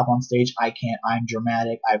make it pop on stage. I can't. I'm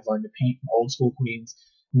dramatic. I've learned to paint from old school queens,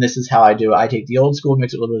 and this is how I do it. I take the old school,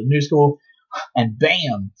 mix it with a little bit of new school, and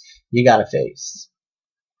bam, you got a face.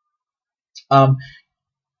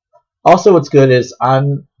 Also, what's good is I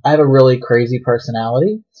have a really crazy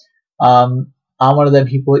personality. I'm one of them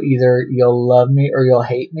people, either you'll love me or you'll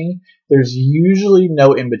hate me. There's usually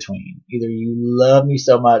no in between. Either you love me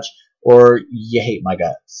so much or you hate my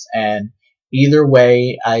guts. And either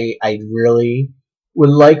way, I really would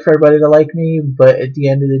like for everybody to like me, but at the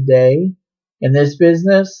end of the day, in this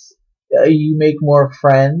business, you make more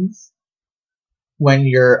friends when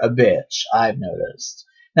you're a bitch, I've noticed.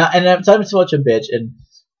 Now, and I'm talking so much a bitch, and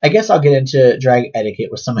I guess I'll get into drag etiquette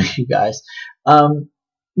with some of you guys.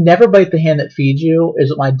 Never bite the hand that feeds you is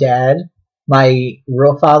what my dad, my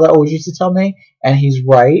real father, always used to tell me, and he's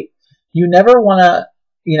right. You never want to,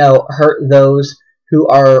 hurt those who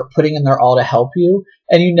are putting in their all to help you,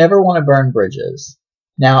 and you never want to burn bridges.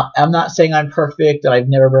 Now, I'm not saying I'm perfect and I've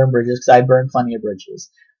never burned bridges, because I burned plenty of bridges.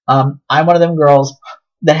 I'm one of them girls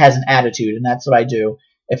that has an attitude, and that's what I do.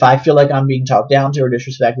 If I feel like I'm being talked down to or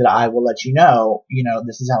disrespected, I will let you know,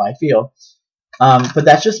 this is how I feel. But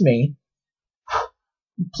that's just me.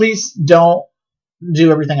 Please don't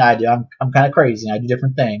do everything I do. I'm kind of crazy, and I do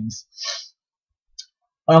different things.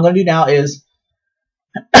 What I'm going to do now is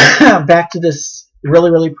back to this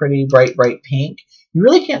really, really pretty, bright pink. You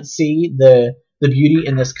really can't see the beauty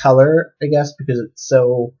in this color, I guess, because it's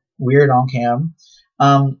so weird on cam.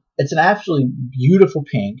 It's an absolutely beautiful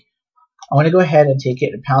pink. I want to go ahead and take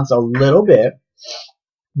it and pounce a little bit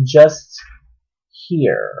just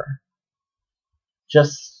here.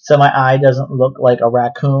 Just so my eye doesn't look like a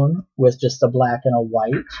raccoon with just a black and a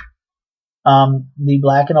white. The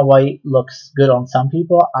black and a white looks good on some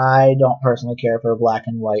people. I don't personally care for a black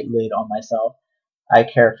and white lid on myself. I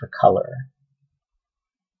care for color.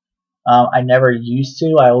 I never used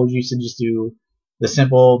to. I always used to just do the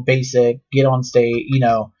simple, basic, get on stage,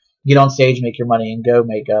 make your money and go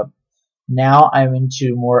makeup. Now I'm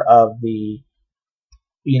into more of the,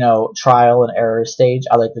 trial and error stage.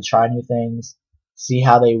 I like to try new things, see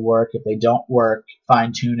how they work. If they don't work,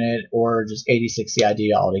 fine tune it, or just 80-60 the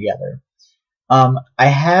idea altogether. I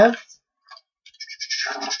have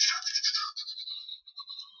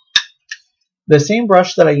the same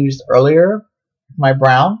brush that I used earlier, my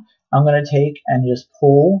brown. I'm going to take and just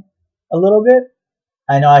pull a little bit.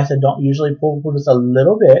 I know I said don't usually pull just a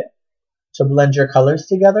little bit to blend your colors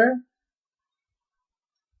together.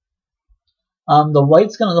 The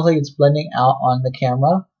white's going to look like it's blending out on the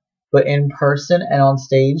camera, but in person and on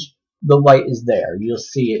stage, the white is there. You'll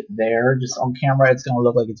see it there. Just on camera, it's going to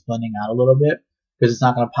look like it's blending out a little bit because it's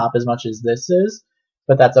not going to pop as much as this is,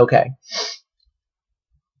 but that's okay.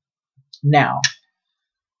 Now,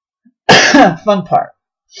 fun part.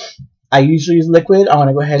 I usually use liquid. I want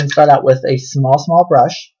to go ahead and start out with a small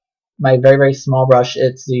brush. My very, very small brush.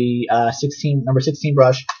 It's the number 16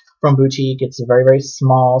 brush from Boutique. It's a very, very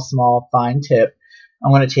small, fine tip.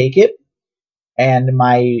 I'm going to take it, and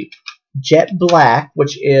my jet black,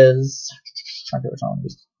 which is, I forget which one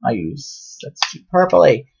I use. That's too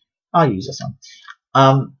purpley. I'll use this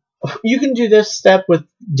one. You can do this step with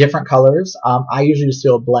different colors. I usually just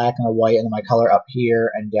do a black and a white, and then my color up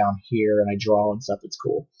here and down here, and I draw and stuff. It's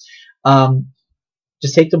cool.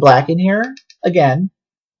 Just take the black in here again.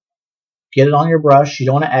 Get it on your brush. You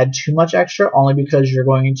don't want to add too much extra, only because you're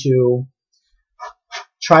going to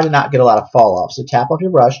try to not get a lot of fall off. So tap off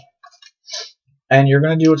your brush, and you're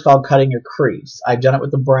going to do what's called cutting your crease. I've done it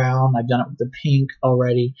with the brown. I've done it with the pink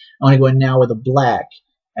already. I'm going to go in now with the black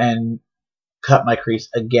and cut my crease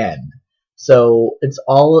again. So it's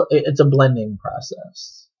a blending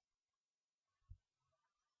process.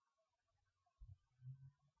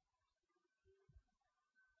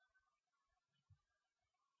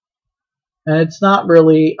 And it's not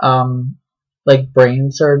really like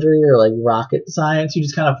brain surgery or like rocket science. You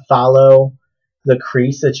just kind of follow the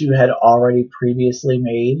crease that you had already previously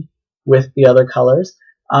made with the other colors.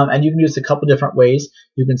 And you can do this a couple different ways.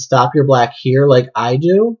 You can stop your black here like I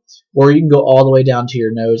do, or you can go all the way down to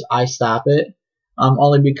your nose. I stop it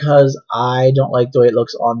only because I don't like the way it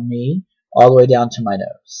looks on me, all the way down to my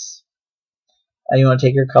nose. And you want to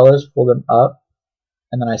take your colors, pull them up,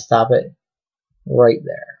 and then I stop it right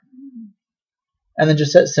there. And then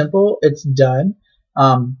just set simple, it's done.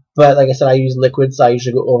 But like I said, I use liquid, so I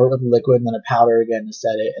usually go over it with liquid and then a powder again to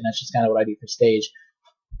set it, and that's just kind of what I do for stage.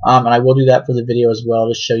 And I will do that for the video as well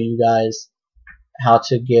to show you guys how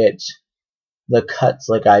to get the cuts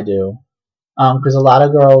like I do. Because a lot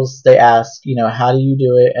of girls, they ask, you know, how do you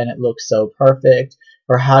do it and it looks so perfect,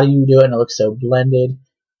 or how do you do it and it looks so blended.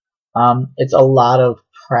 It's a lot of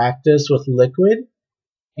practice with liquid,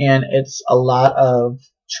 and it's a lot of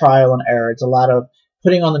trial and error. It's a lot of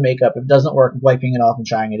putting on the makeup. If it doesn't work, wiping it off and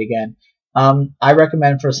trying it again. I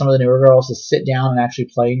recommend for some of the newer girls to sit down and actually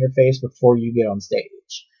play in your face before you get on stage.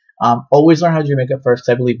 Always learn how to do your makeup first,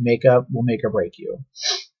 because I believe makeup will make or break you.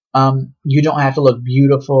 You don't have to look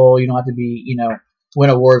beautiful. You don't have to be, you know, win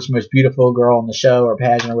awards for most beautiful girl on the show or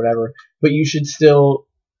pageant or whatever. But you should still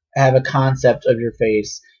have a concept of your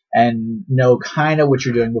face and know kind of what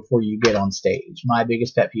you're doing before you get on stage. My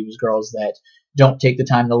biggest pet peeve is girls that don't take the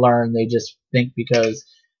time to learn. They just think because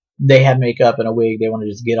they have makeup and a wig, they want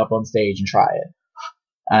to just get up on stage and try it.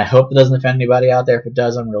 I hope it doesn't offend anybody out there. If it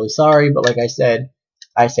does, I'm really sorry. But like I said,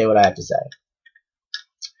 I say what I have to say.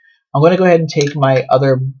 I'm going to go ahead and take my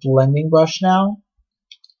other blending brush now.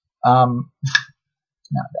 Not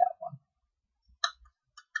that one.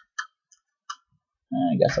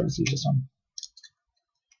 I guess I'll just use this one.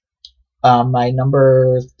 My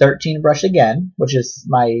number 13 brush again, which is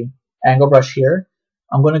my angle brush here.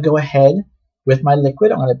 I'm going to go ahead with my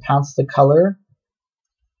liquid. I'm going to pounce the color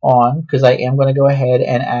on, because I am going to go ahead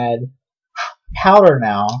and add powder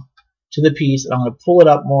now to the piece, and I'm going to pull it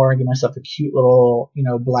up more and give myself a cute little, you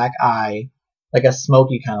know, black eye, like a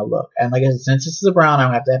smoky kind of look. And like I said, since this is a brown, I'm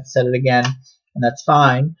going to have to set it again, and that's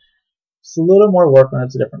fine. It's a little more work when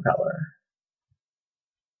it's a different color.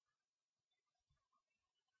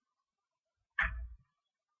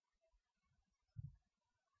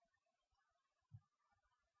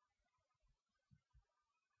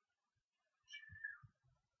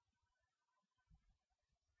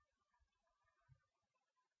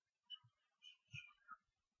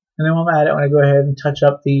 And then while I'm at it, I'm going to go ahead and touch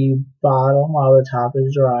up the bottom while the top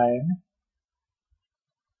is drying.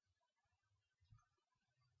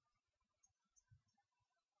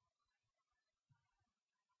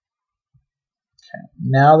 Okay.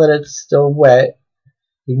 Now that it's still wet,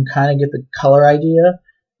 you can kind of get the color idea.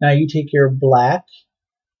 Now you take your black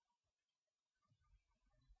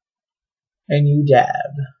and you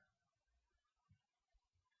dab.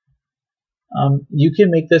 You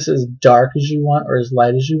can make this as dark as you want or as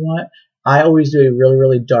light as you want. I always do a really,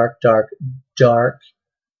 really dark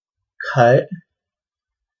cut,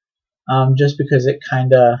 just because it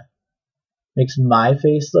kind of makes my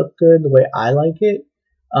face look good the way I like it.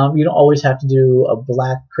 You don't always have to do a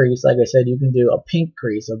black crease. Like I said, you can do a pink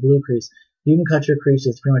crease, a blue crease. You can cut your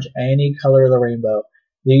creases pretty much any color of the rainbow.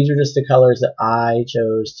 These are just the colors that I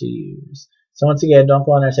chose to use. So once again, don't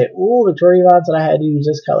go in there and say, "Ooh, Victoria Yvonne said I had to use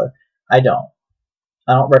this color." I don't.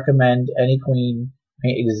 I don't recommend any queen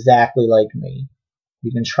paint exactly like me.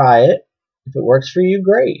 You can try it. If it works for you,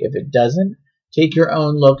 great. If it doesn't, take your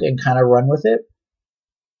own look and kind of run with it.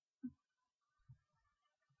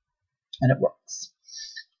 And it works.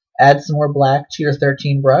 Add some more black to your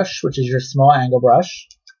 13 brush, which is your small angle brush.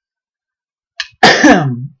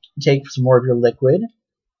 Take some more of your liquid.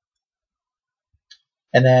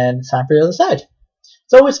 And then it's time for the other side.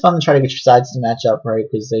 It's always fun to try to get your sides to match up, right?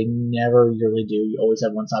 Because they never really do. You always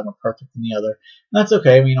have one side more perfect than the other. And that's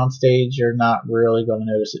okay. I mean, on stage, you're not really going to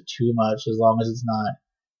notice it too much as long as it's not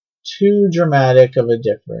too dramatic of a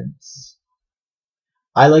difference.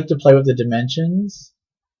 I like to play with the dimensions,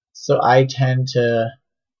 so I tend to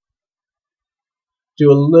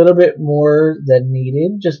do a little bit more than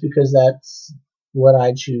needed just because that's what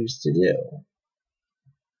I choose to do.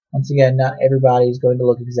 Once again, not everybody is going to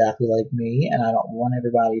look exactly like me, and I don't want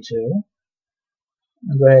everybody to.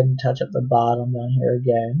 I'll go ahead and touch up the bottom down here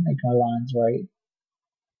again, make my lines right.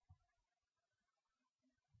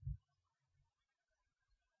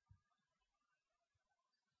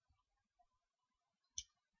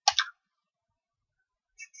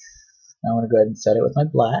 Now I'm going to go ahead and set it with my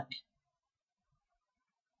black.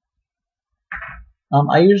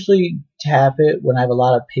 I usually tap it when I have a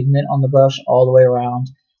lot of pigment on the brush all the way around.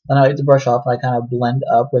 Then I like to brush off and I kind of blend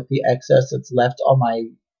up with the excess that's left on my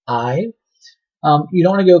eye. You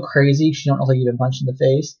don't want to go crazy because you don't look like you've been punched in the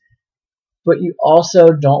face, but you also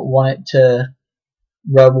don't want it to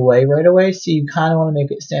rub away right away, so you kind of want to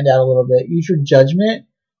make it stand out a little bit. Use your judgment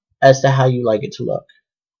as to how you like it to look.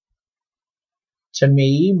 To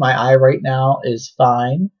me, my eye right now is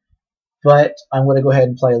fine, but I'm going to go ahead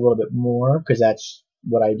and play a little bit more because that's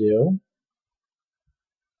what I do.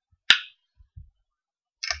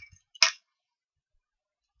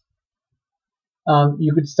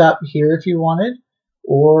 You could stop here if you wanted,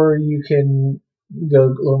 or you can go a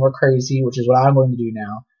little more crazy, which is what I'm going to do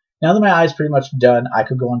now. Now that my eye's pretty much done, I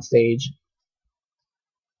could go on stage,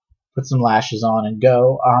 put some lashes on, and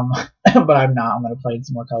go. But I'm not. I'm going to play in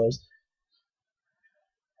some more colors.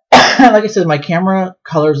 Like I said, my camera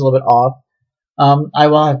color is a little bit off. I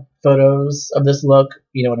will have photos of this look,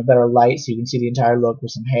 in a better light, so you can see the entire look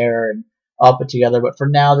with some hair and all put together. But for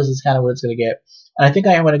now, this is kind of what it's going to get. And I think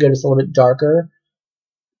I am going to go just a little bit darker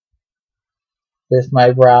with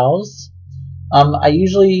my brows. I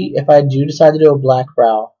usually, if I do decide to do a black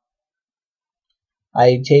brow,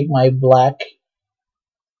 I take my black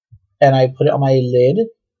and I put it on my lid,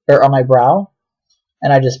 or on my brow,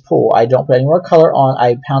 and I just pull. I don't put any more color on.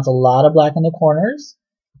 I pounce a lot of black in the corners,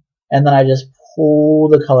 and then I just pull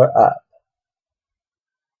the color up.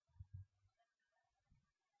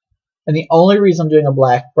 And the only reason I'm doing a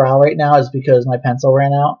black brow right now is because my pencil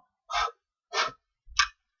ran out.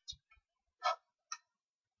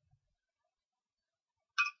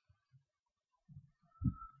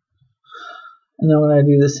 And then when I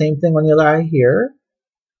do the same thing on the other eye here.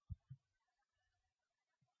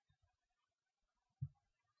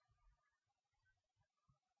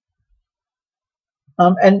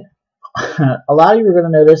 And a lot of you are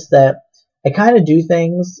going to notice that I kind of do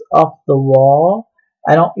things off the wall.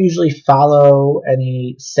 I don't usually follow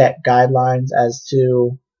any set guidelines as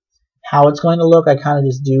to how it's going to look. I kind of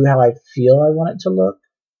just do how I feel I want it to look.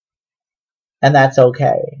 And that's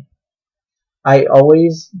okay. I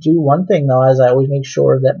always do one thing, though, is I always make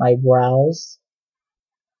sure that my brows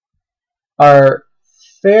are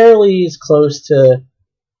fairly as close to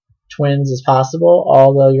twins as possible,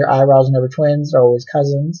 although your eyebrows are never twins, they're always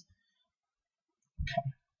cousins. Okay.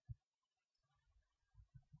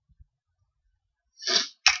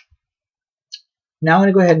 Now I'm going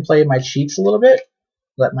to go ahead and play my cheeks a little bit,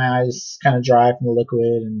 let my eyes kind of dry from the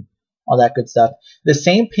liquid and all that good stuff. The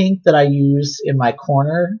same pink that I use in my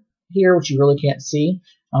corner here, which you really can't see,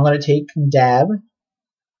 I'm going to take and dab,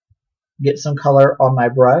 get some color on my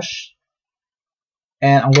brush,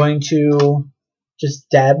 and I'm going to just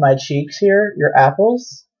dab my cheeks here, your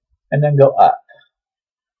apples, and then go up.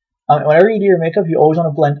 Whenever you do your makeup, you always want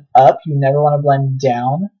to blend up. You never want to blend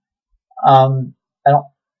down. I don't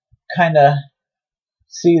kind of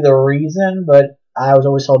see the reason, but I was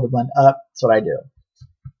always told to blend up. That's what I do.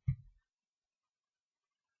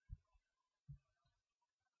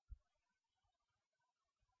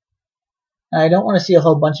 And I don't want to see a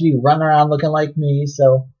whole bunch of you running around looking like me,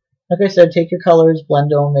 so like I said, take your colors,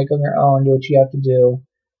 blend them, make them your own, do what you have to do.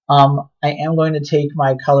 I am going to take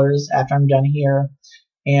my colors after I'm done here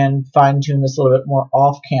and fine-tune this a little bit more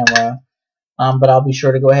off camera, but I'll be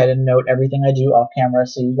sure to go ahead and note everything I do off camera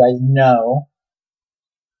so you guys know,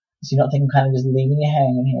 so you don't think I'm kind of just leaving you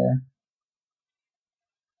hanging here.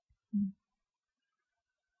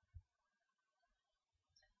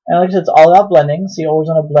 And like I said, it's all about blending, so you always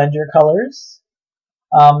want to blend your colors.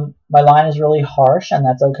 My line is really harsh, and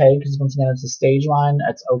that's okay, because once again, it's a stage line,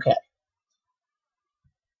 that's okay.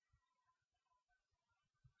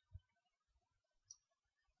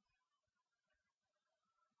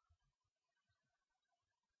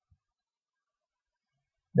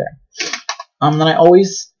 There. Then I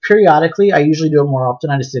always, periodically, I usually do it more often,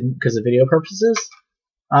 I just didn't because of video purposes.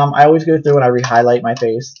 I always go through and I re-highlight my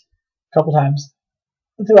face a couple times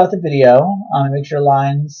throughout the video. Make sure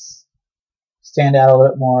lines stand out a little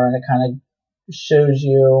bit more, and it kind of shows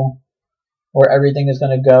you where everything is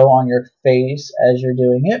going to go on your face as you're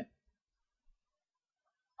doing it.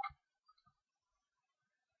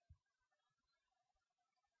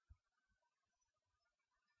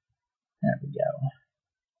 There we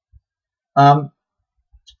go.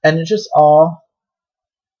 And it just all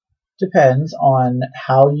depends on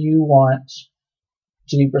how you want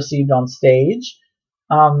to be perceived on stage.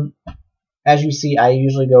 As you see, I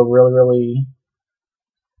usually go really, really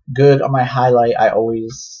good on my highlight. I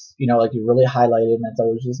always, like you really highlighted, and that's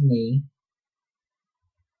always just me.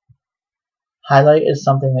 Highlight is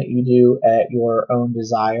something that you do at your own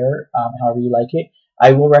desire, however you like it.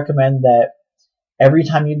 I will recommend that every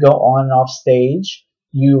time you go on and off stage,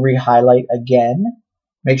 you re-highlight again.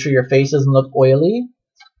 Make sure your face doesn't look oily,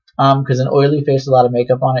 because an oily face with a lot of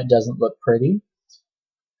makeup on it doesn't look pretty.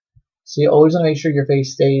 So you always want to make sure your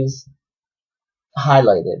face stays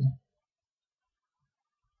highlighted.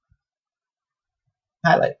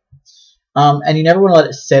 Highlight. And you never want to let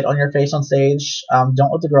it sit on your face on stage.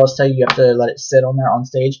 Don't let the girls tell you you have to let it sit on there on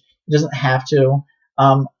stage. It doesn't have to.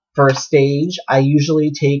 For a stage, I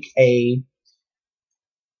usually take a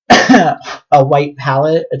a white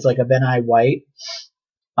palette. It's like a Ben Nye white.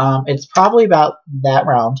 It's probably about that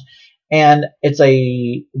round, and it's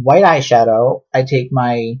a white eyeshadow. I take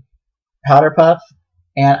my powder puff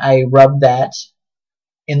and I rub that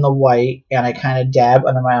in the white, and I kind of dab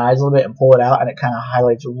under my eyes a little bit and pull it out, and it kind of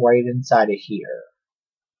highlights right inside of here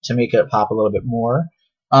to make it pop a little bit more.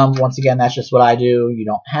 Once again, that's just what I do. You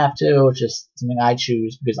don't have to. It's just something I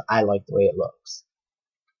choose because I like the way it looks.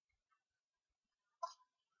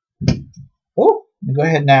 Oh, I'm going to go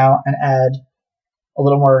ahead now and add a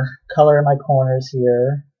little more color in my corners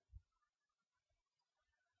here.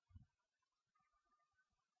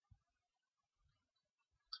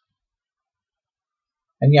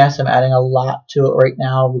 And yes, I'm adding a lot to it right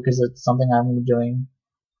now because it's something I'm doing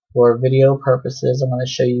for video purposes. I'm going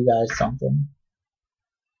to show you guys something.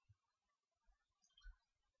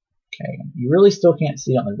 Okay, you really still can't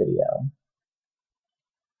see on the video.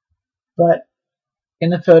 But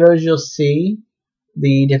in the photos you'll see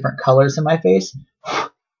the different colors in my face,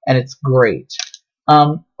 and it's great.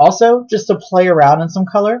 Also, just to play around in some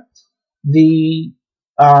color, the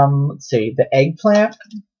let's see, the eggplant,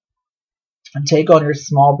 and take on your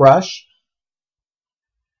small brush,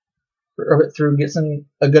 rub it through, get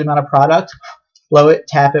a good amount of product, blow it,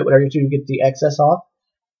 tap it, whatever you do to get the excess off.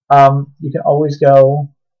 You can always go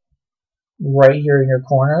right here in your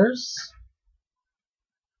corners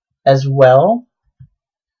as well.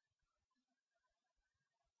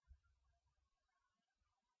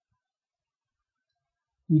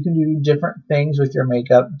 You can do different things with your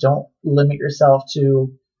makeup. Don't limit yourself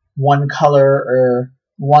to one color or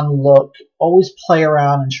one look. Always play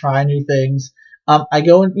around and try new things. I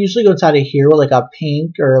usually go inside of here with like a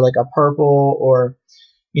pink or like a purple or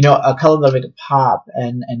a color that make it pop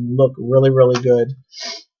and look really, really good.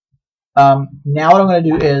 Now what I'm going to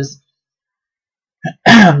do is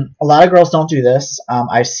a lot of girls don't do this.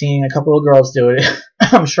 I've seen a couple of girls do it.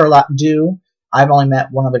 I'm sure a lot do. I've only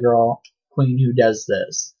met one other girl, Queen, who does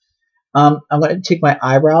this. I'm going to take my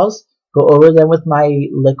eyebrows, go over them with my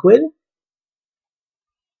liquid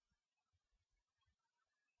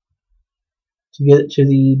to get it to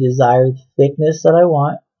the desired thickness that I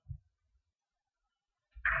want,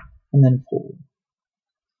 and then pull.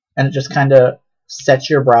 And it just kind of sets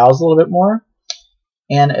your brows a little bit more,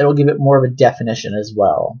 and it'll give it more of a definition as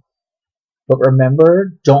well. But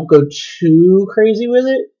remember, don't go too crazy with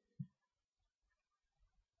it,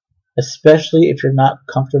 especially if you're not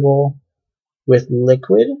comfortable with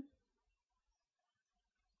liquid.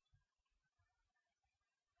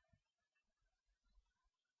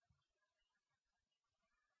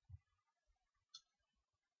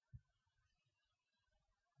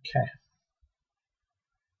 Okay.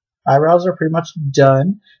 Eyebrows are pretty much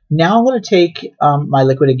done. Now I'm going to take my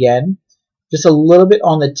liquid again, just a little bit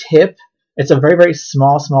on the tip. It's a very, very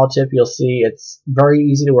small tip. You'll see it's very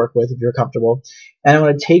easy to work with if you're comfortable. And I'm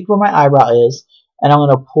going to take where my eyebrow is, and I'm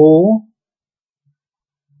going to pull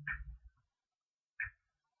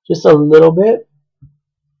just a little bit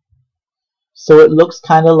so it looks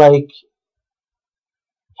kind of like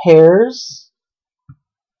hairs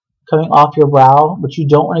coming off your brow, but you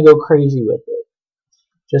don't want to go crazy with it.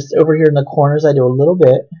 Just over here in the corners, I do a little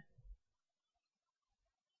bit,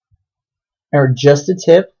 or just a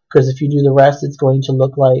tip, because if you do the rest, it's going to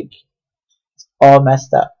look like it's all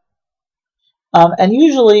messed up. And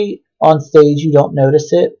usually on stage, you don't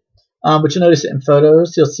notice it, but you'll notice it in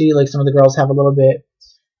photos. You'll see like some of the girls have a little bit,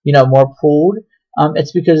 more pulled.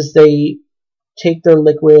 It's because they take their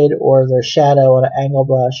liquid or their shadow on an angle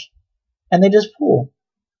brush, and they just pull.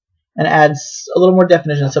 And adds a little more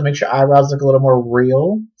definition, so it makes your eyebrows look a little more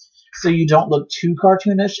real, so you don't look too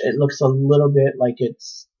cartoonish. It looks a little bit like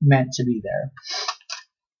it's meant to be there.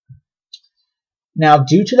 Now,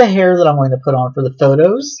 due to the hair that I'm going to put on for the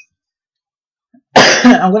photos,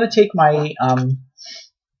 I'm going to take my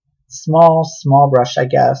small brush, I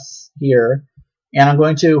guess, here, and I'm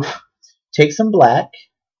going to take some black.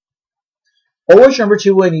 Always remember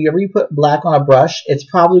too, whenever you put black on a brush, it's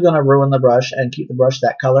probably going to ruin the brush and keep the brush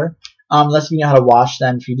that color. Unless you know how to wash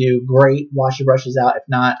them. If you do, great. Wash your brushes out. If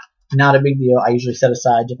not, not a big deal. I usually set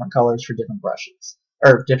aside different colors for different brushes.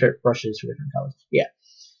 Or different brushes for different colors. Yeah.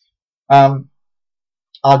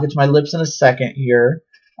 I'll get to my lips in a second here.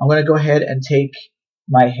 I'm going to go ahead and take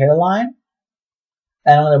my hairline,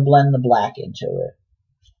 and I'm going to blend the black into it.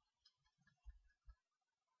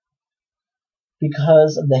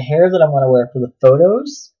 Because of the hair that I'm going to wear for the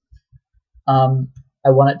photos, I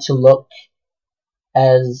want it to look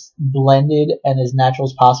as blended and as natural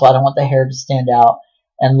as possible. I don't want the hair to stand out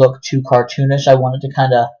and look too cartoonish. I want it to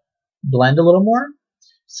kind of blend a little more.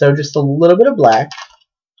 So just a little bit of black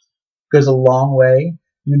goes a long way.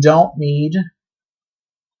 You don't need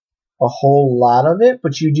a whole lot of it,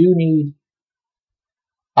 but you do need,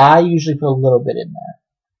 I usually put a little bit in there.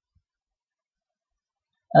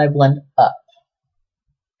 And I blend up.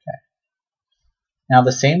 Okay. Now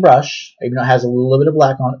the same brush, even though it has a little bit of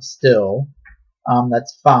black on it still,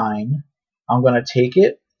 that's fine. I'm going to take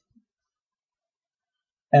it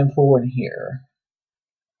and pull in here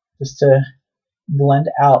just to blend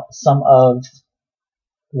out some of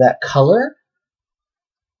that color.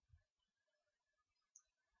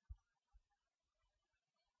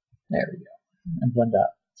 There we go. And blend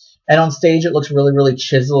up. And on stage it looks really, really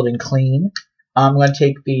chiseled and clean. I'm going to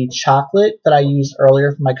take the chocolate that I used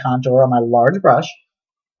earlier for my contour on my large brush.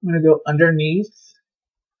 I'm going to go underneath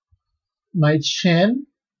my chin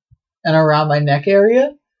and around my neck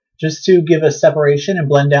area just to give a separation and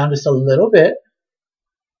blend down just a little bit,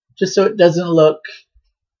 just so it doesn't look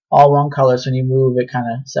all wrong colors. When you move, it kind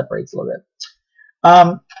of separates a little bit.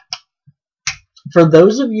 For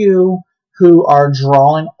those of you who are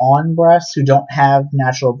drawing on breasts, who don't have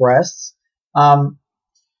natural breasts,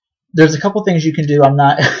 there's a couple things you can do. I'm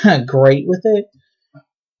not great with it,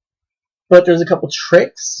 but there's a couple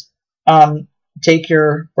tricks. Take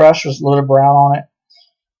your brush with a little brown on it,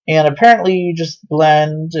 and apparently you just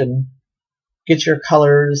blend and get your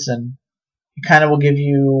colors, and it kind of will give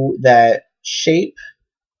you that shape,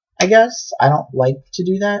 I guess. I don't like to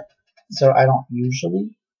do that, so I don't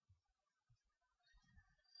usually.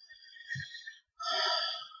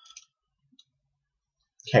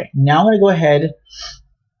 Okay, now I'm going to go ahead.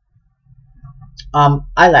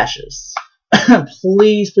 Eyelashes.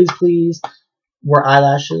 Please, please, please wear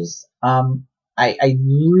eyelashes. I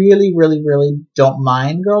really, really, really don't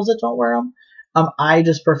mind girls that don't wear them. I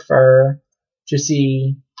just prefer to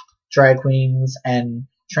see drag queens and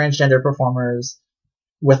transgender performers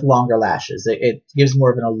with longer lashes. It gives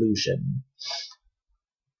more of an illusion.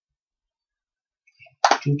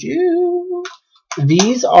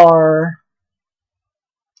 These are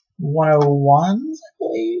 101s, I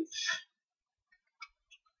believe.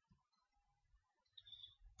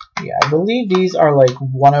 Yeah, I believe these are like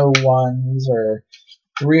 101s or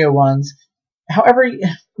 301s. However,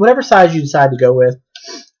 whatever size you decide to go with.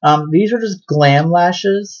 These are just glam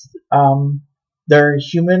lashes. They're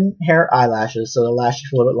human hair eyelashes, so they'll last you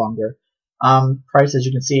for a little bit longer. Price, as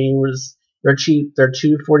you can see, they're cheap. They're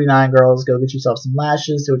 $2.49. Girls, go get yourself some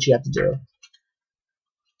lashes. Do what you have to do.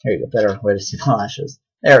 There you go. Better way to see the lashes.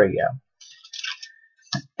 There we go.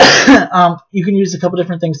 You can use a couple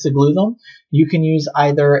different things to glue them. You can use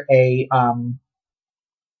either a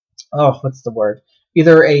what's the word?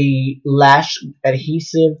 Either a lash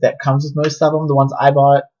adhesive that comes with most of them. The ones I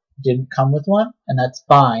bought didn't come with one, and that's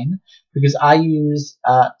fine because I use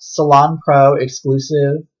Salon Pro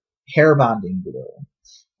exclusive hair bonding glue.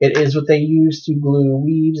 It is what they use to glue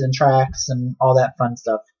weaves and tracks and all that fun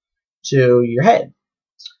stuff to your head.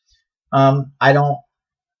 I don't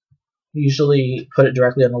usually put it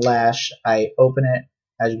directly on the lash. I open it,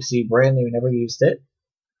 as you can see, brand new, never used it.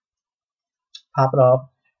 Pop it off.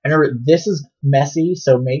 And remember, this is messy,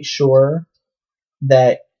 so make sure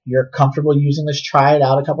that you're comfortable using this. Try it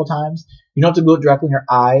out a couple times. You don't have to glue it directly in your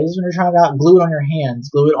eyes when you're trying it out. Glue it on your hands.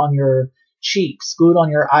 Glue it on your cheeks. Glue it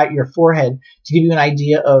on your forehead to give you an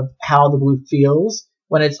idea of how the glue feels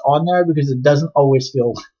when it's on there, because it doesn't always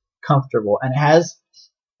feel comfortable. And it has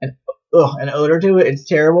an odor to it. It's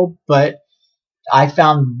terrible, but I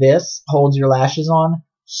found this holds your lashes on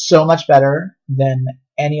so much better than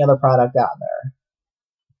any other product out there.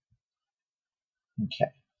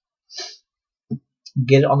 Okay.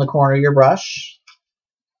 Get it on the corner of your brush.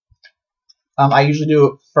 I usually do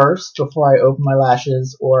it first before I open my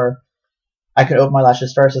lashes, or I could open my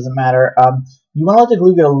lashes first, doesn't matter. You want to let the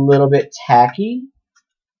glue get a little bit tacky.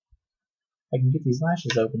 I can get these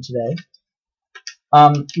lashes open today.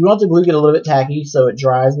 You want the glue to get a little bit tacky so it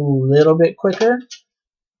dries a little bit quicker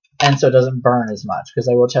and so it doesn't burn as much, because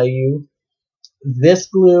I will tell you, this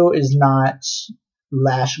glue is not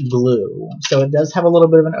lash glue, so it does have a little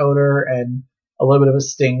bit of an odor and a little bit of a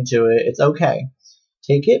sting to it. It's okay.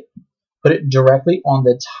 Take it, put it directly on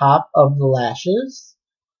the top of the lashes.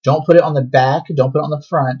 Don't put it on the back, don't put it on the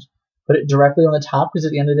front. Put it directly on the top, because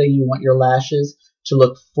at the end of the day you want your lashes to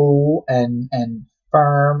look full and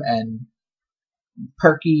firm and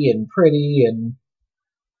perky and pretty, and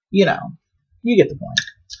you know, you get the point.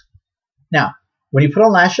 Now, when you put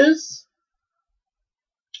on lashes,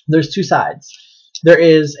 there's two sides. There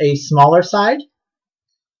is a smaller side,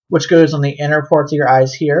 which goes on the inner parts of your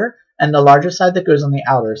eyes here, and the larger side that goes on the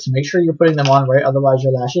outer. So make sure you're putting them on right, otherwise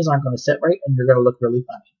your lashes aren't going to sit right, and you're going to look really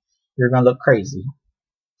funny. You're going to look crazy.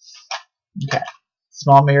 Okay.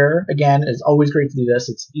 Small mirror, again, is always great to do this.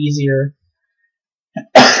 It's easier. And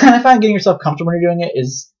I find getting yourself comfortable when you're doing it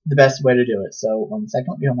is the best way to do it. So 1 second,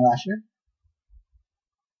 let me hold my lash here.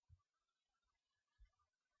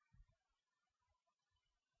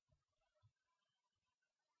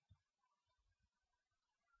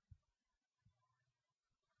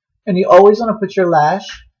 And you always want to put your lash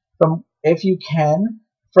from, if you can,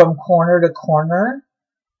 from corner to corner,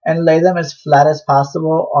 and lay them as flat as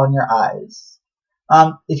possible on your eyes.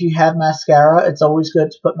 If you have mascara, it's always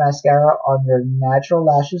good to put mascara on your natural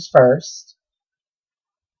lashes first,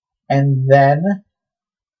 and then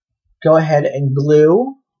go ahead and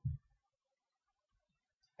glue,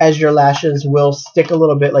 as your lashes will stick a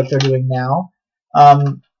little bit like they're doing now.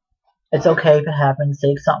 It's okay if it happens.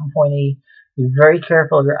 Take something pointy. Be very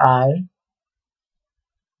careful of your eye.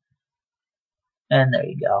 And there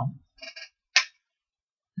you go.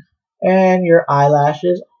 And your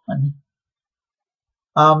eyelashes on.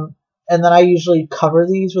 And then I usually cover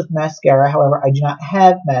these with mascara. However, I do not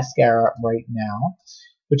have mascara right now.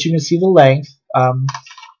 But you can see the length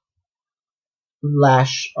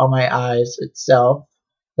lash on my eyes itself.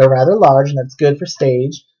 They're rather large, and that's good for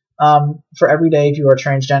stage. For every day, if you are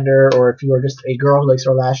transgender or if you are just a girl who likes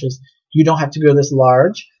her lashes, you don't have to go this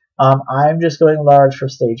large. I'm just going large for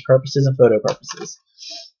stage purposes and photo purposes.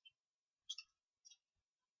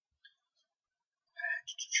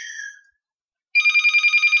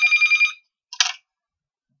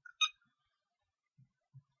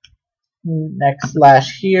 Next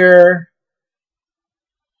lash here.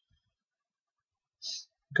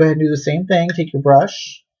 Go ahead and do the same thing. Take your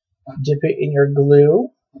brush, dip it in your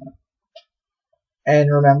glue,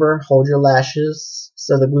 and remember, hold your lashes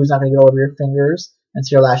so the glue's not going to get all over your fingers and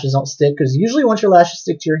so your lashes don't stick, because usually once your lashes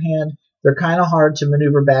stick to your hand, they're kind of hard to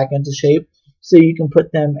maneuver back into shape, so you can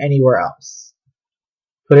put them anywhere else.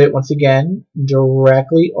 Put it, once again,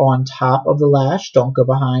 directly on top of the lash. Don't go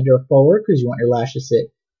behind or forward, because you want your lash to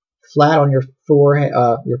sit flat on your forehead,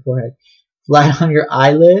 flat on your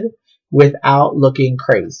eyelid without looking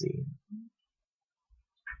crazy.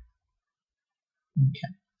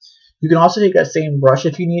 Okay. You can also take that same brush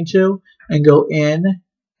if you need to and go in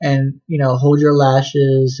and, hold your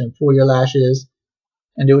lashes and pull your lashes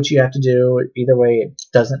and do what you have to do. Either way, it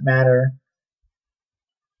doesn't matter.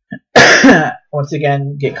 Once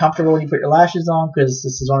again, get comfortable when you put your lashes on, because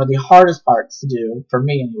this is one of the hardest parts to do, for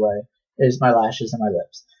me anyway, is my lashes and my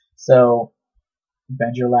lips. So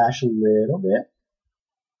bend your lash a little bit.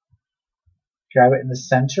 Grab it in the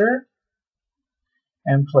center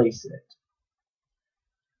and place it.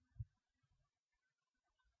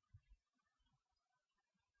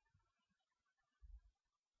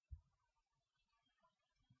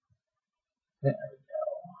 There we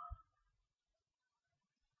go.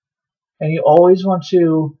 And you always want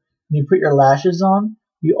to, when you put your lashes on,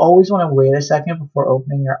 you always want to wait a second before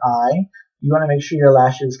opening your eye. You want to make sure your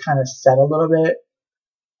lashes kind of set a little bit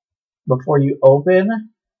before you open,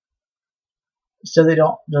 so they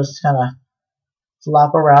don't just kind of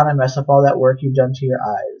flop around and mess up all that work you've done to your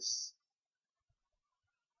eyes.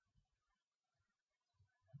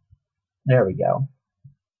 There we go.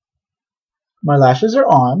 My lashes are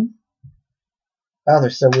on. Oh, they're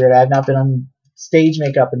so weird. I have not been on stage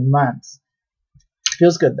makeup in months.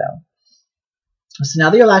 Feels good though. So now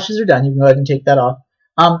that your lashes are done, you can go ahead and take that off.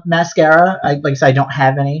 Mascara, like I said, I don't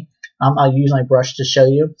have any. I'll use my brush to show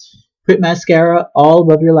you. Put mascara all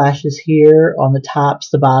above your lashes here, on the tops,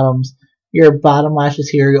 the bottoms. Your bottom lashes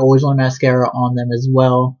here, you always want mascara on them as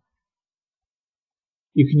well.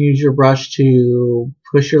 You can use your brush to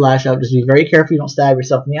push your lash up. Just be very careful you don't stab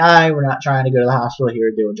yourself in the eye. We're not trying to go to the hospital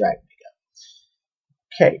here doing drag makeup.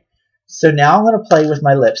 Okay, so now I'm going to play with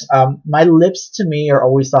my lips. My lips, to me, are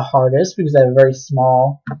always the hardest because I have a very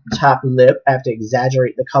small top lip. I have to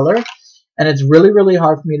exaggerate the color. And it's really, really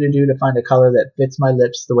hard for me to find a color that fits my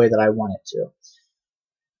lips the way that I want it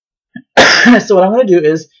to. So what I'm going to do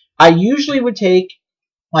is, I usually would take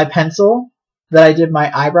my pencil that I did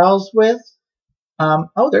my eyebrows with.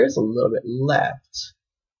 Oh, there is a little bit left.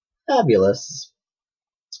 Fabulous.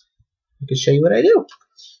 I can show you what I do.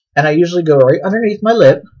 And I usually go right underneath my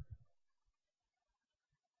lip.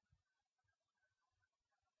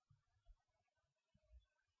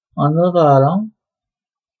 On the bottom.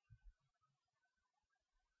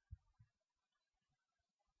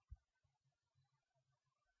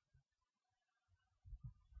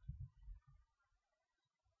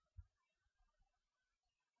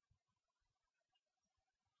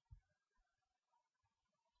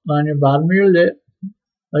 on your bottom of your lip,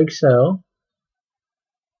 like so.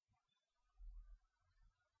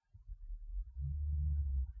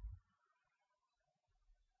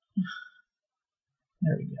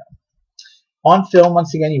 There we go. On film,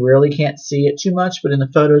 once again, you really can't see it too much, but in the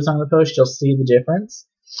photos I'm going to post, you'll see the difference.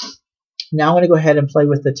 Now I'm going to go ahead and play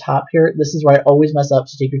with the top here. This is where I always mess up,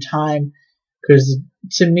 so take your time, because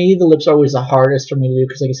to me, the lips are always the hardest for me to do,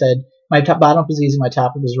 because like I said, my bottom lip is easy, my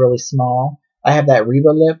top lip is really small. I have that Reba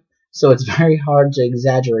lip, so it's very hard to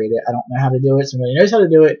exaggerate it. I don't know how to do it. Somebody knows how to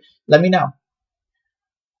do it, let me know.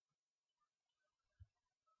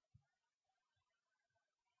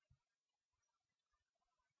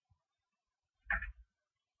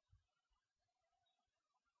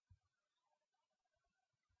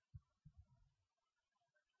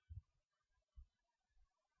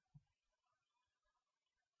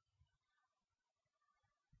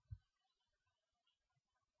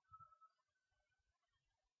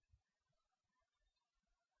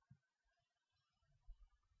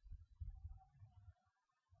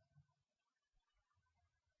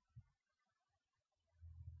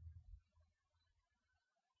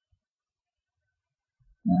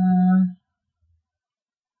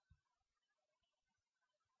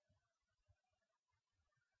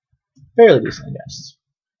 Fairly decent, I guess.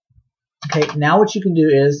 Okay, now what you can do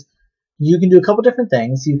is you can do a couple different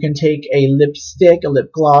things. You can take a lipstick, a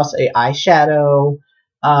lip gloss, a eyeshadow,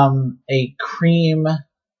 a cream.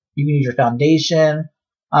 You can use your foundation.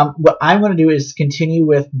 What I'm going to do is continue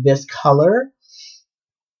with this color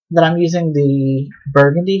that I'm using, the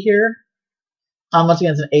burgundy here. Once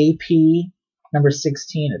again, it's an AP number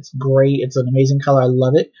 16. It's great. It's an amazing color. I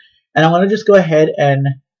love it. And I'm going to just go ahead and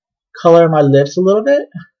color my lips a little bit.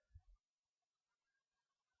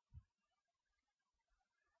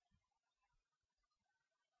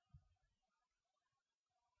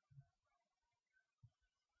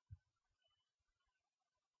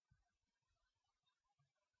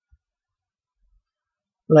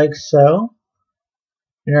 Like so.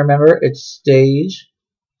 And remember, it's stage,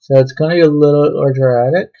 so it's going to be a little more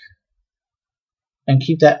dramatic. And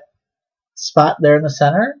keep that spot there in the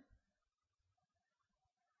center.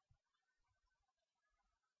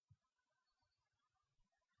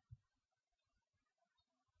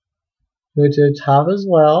 Go to the top as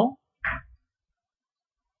well.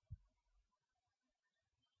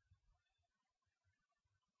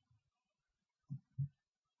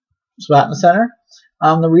 Spot in the center.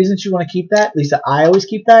 The reason you want to keep that, at least I always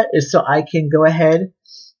keep that, is so I can go ahead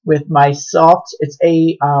with my soft, it's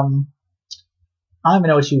a, I don't even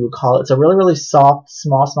know what you would call it. It's a really, really soft,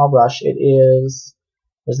 small brush. It is,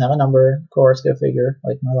 doesn't have a number, of course, go figure,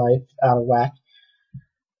 like my life, out of whack.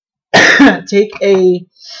 Take a,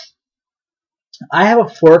 I have a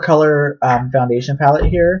 4-color foundation palette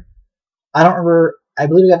here. I don't remember, I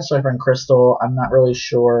believe I got this from Crystal. I'm not really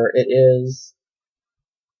sure. It is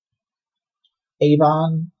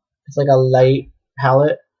Avon. It's like a light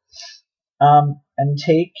palette. And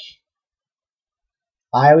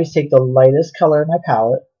I always take the lightest color in my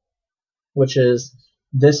palette, which is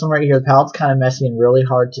this one right here. The palette's kind of messy and really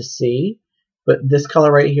hard to see, but this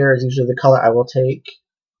color right here is usually the color I will take,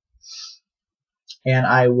 and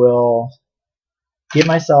I will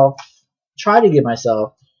try to give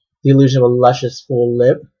myself the illusion of a luscious full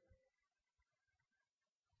lip.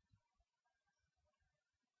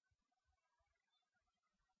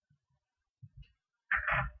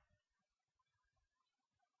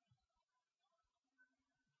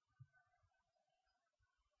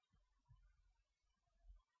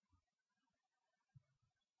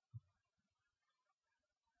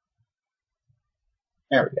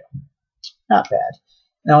 There we go. Not bad.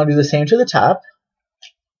 Now I'll do the same to the top.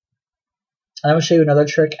 And I'm going to show you another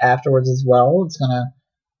trick afterwards as well. It's going to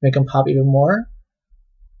make them pop even more.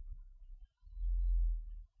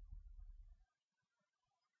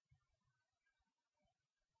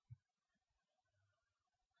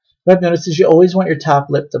 What I've noticed is you always want your top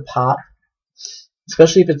lip to pop.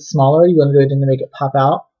 Especially if it's smaller, you want to do anything to make it pop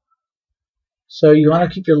out. So you want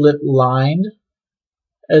to keep your lip lined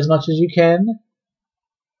as much as you can.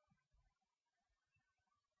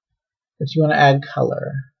 But you want to add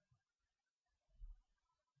color.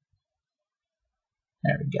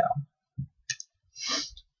 There we go.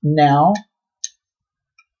 Now,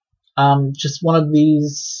 just one of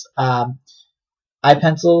these eye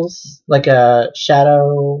pencils, like a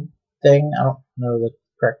shadow thing. I don't know the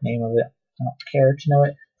correct name of it. I don't care to know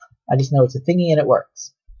it. I just know it's a thingy and it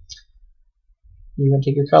works. You're going to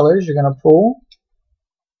take your colors, you're going to pull,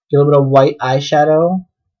 get a little bit of white eyeshadow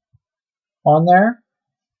on there.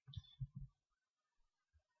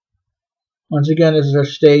 Once again, this is our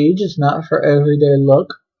stage. It's not for everyday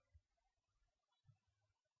look.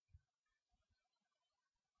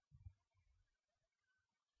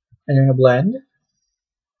 And you're going to blend.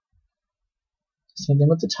 Same thing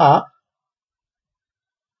with the top.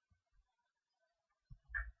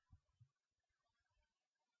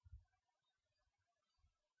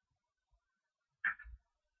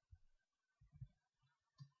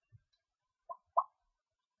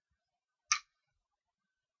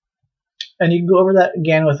 And you can go over that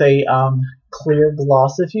again with a clear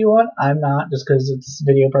gloss if you want. I'm not, just because it's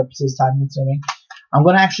video purposes, time consuming. I'm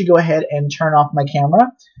going to actually go ahead and turn off my camera.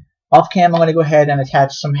 Off cam, I'm going to go ahead and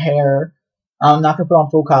attach some hair. I'm not going to put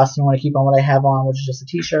on full costume. I want to keep on what I have on, which is just a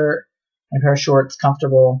t-shirt and a pair of shorts,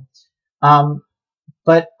 comfortable.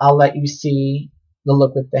 But I'll let you see the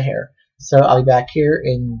look with the hair. So I'll be back here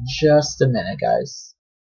in just a minute, guys.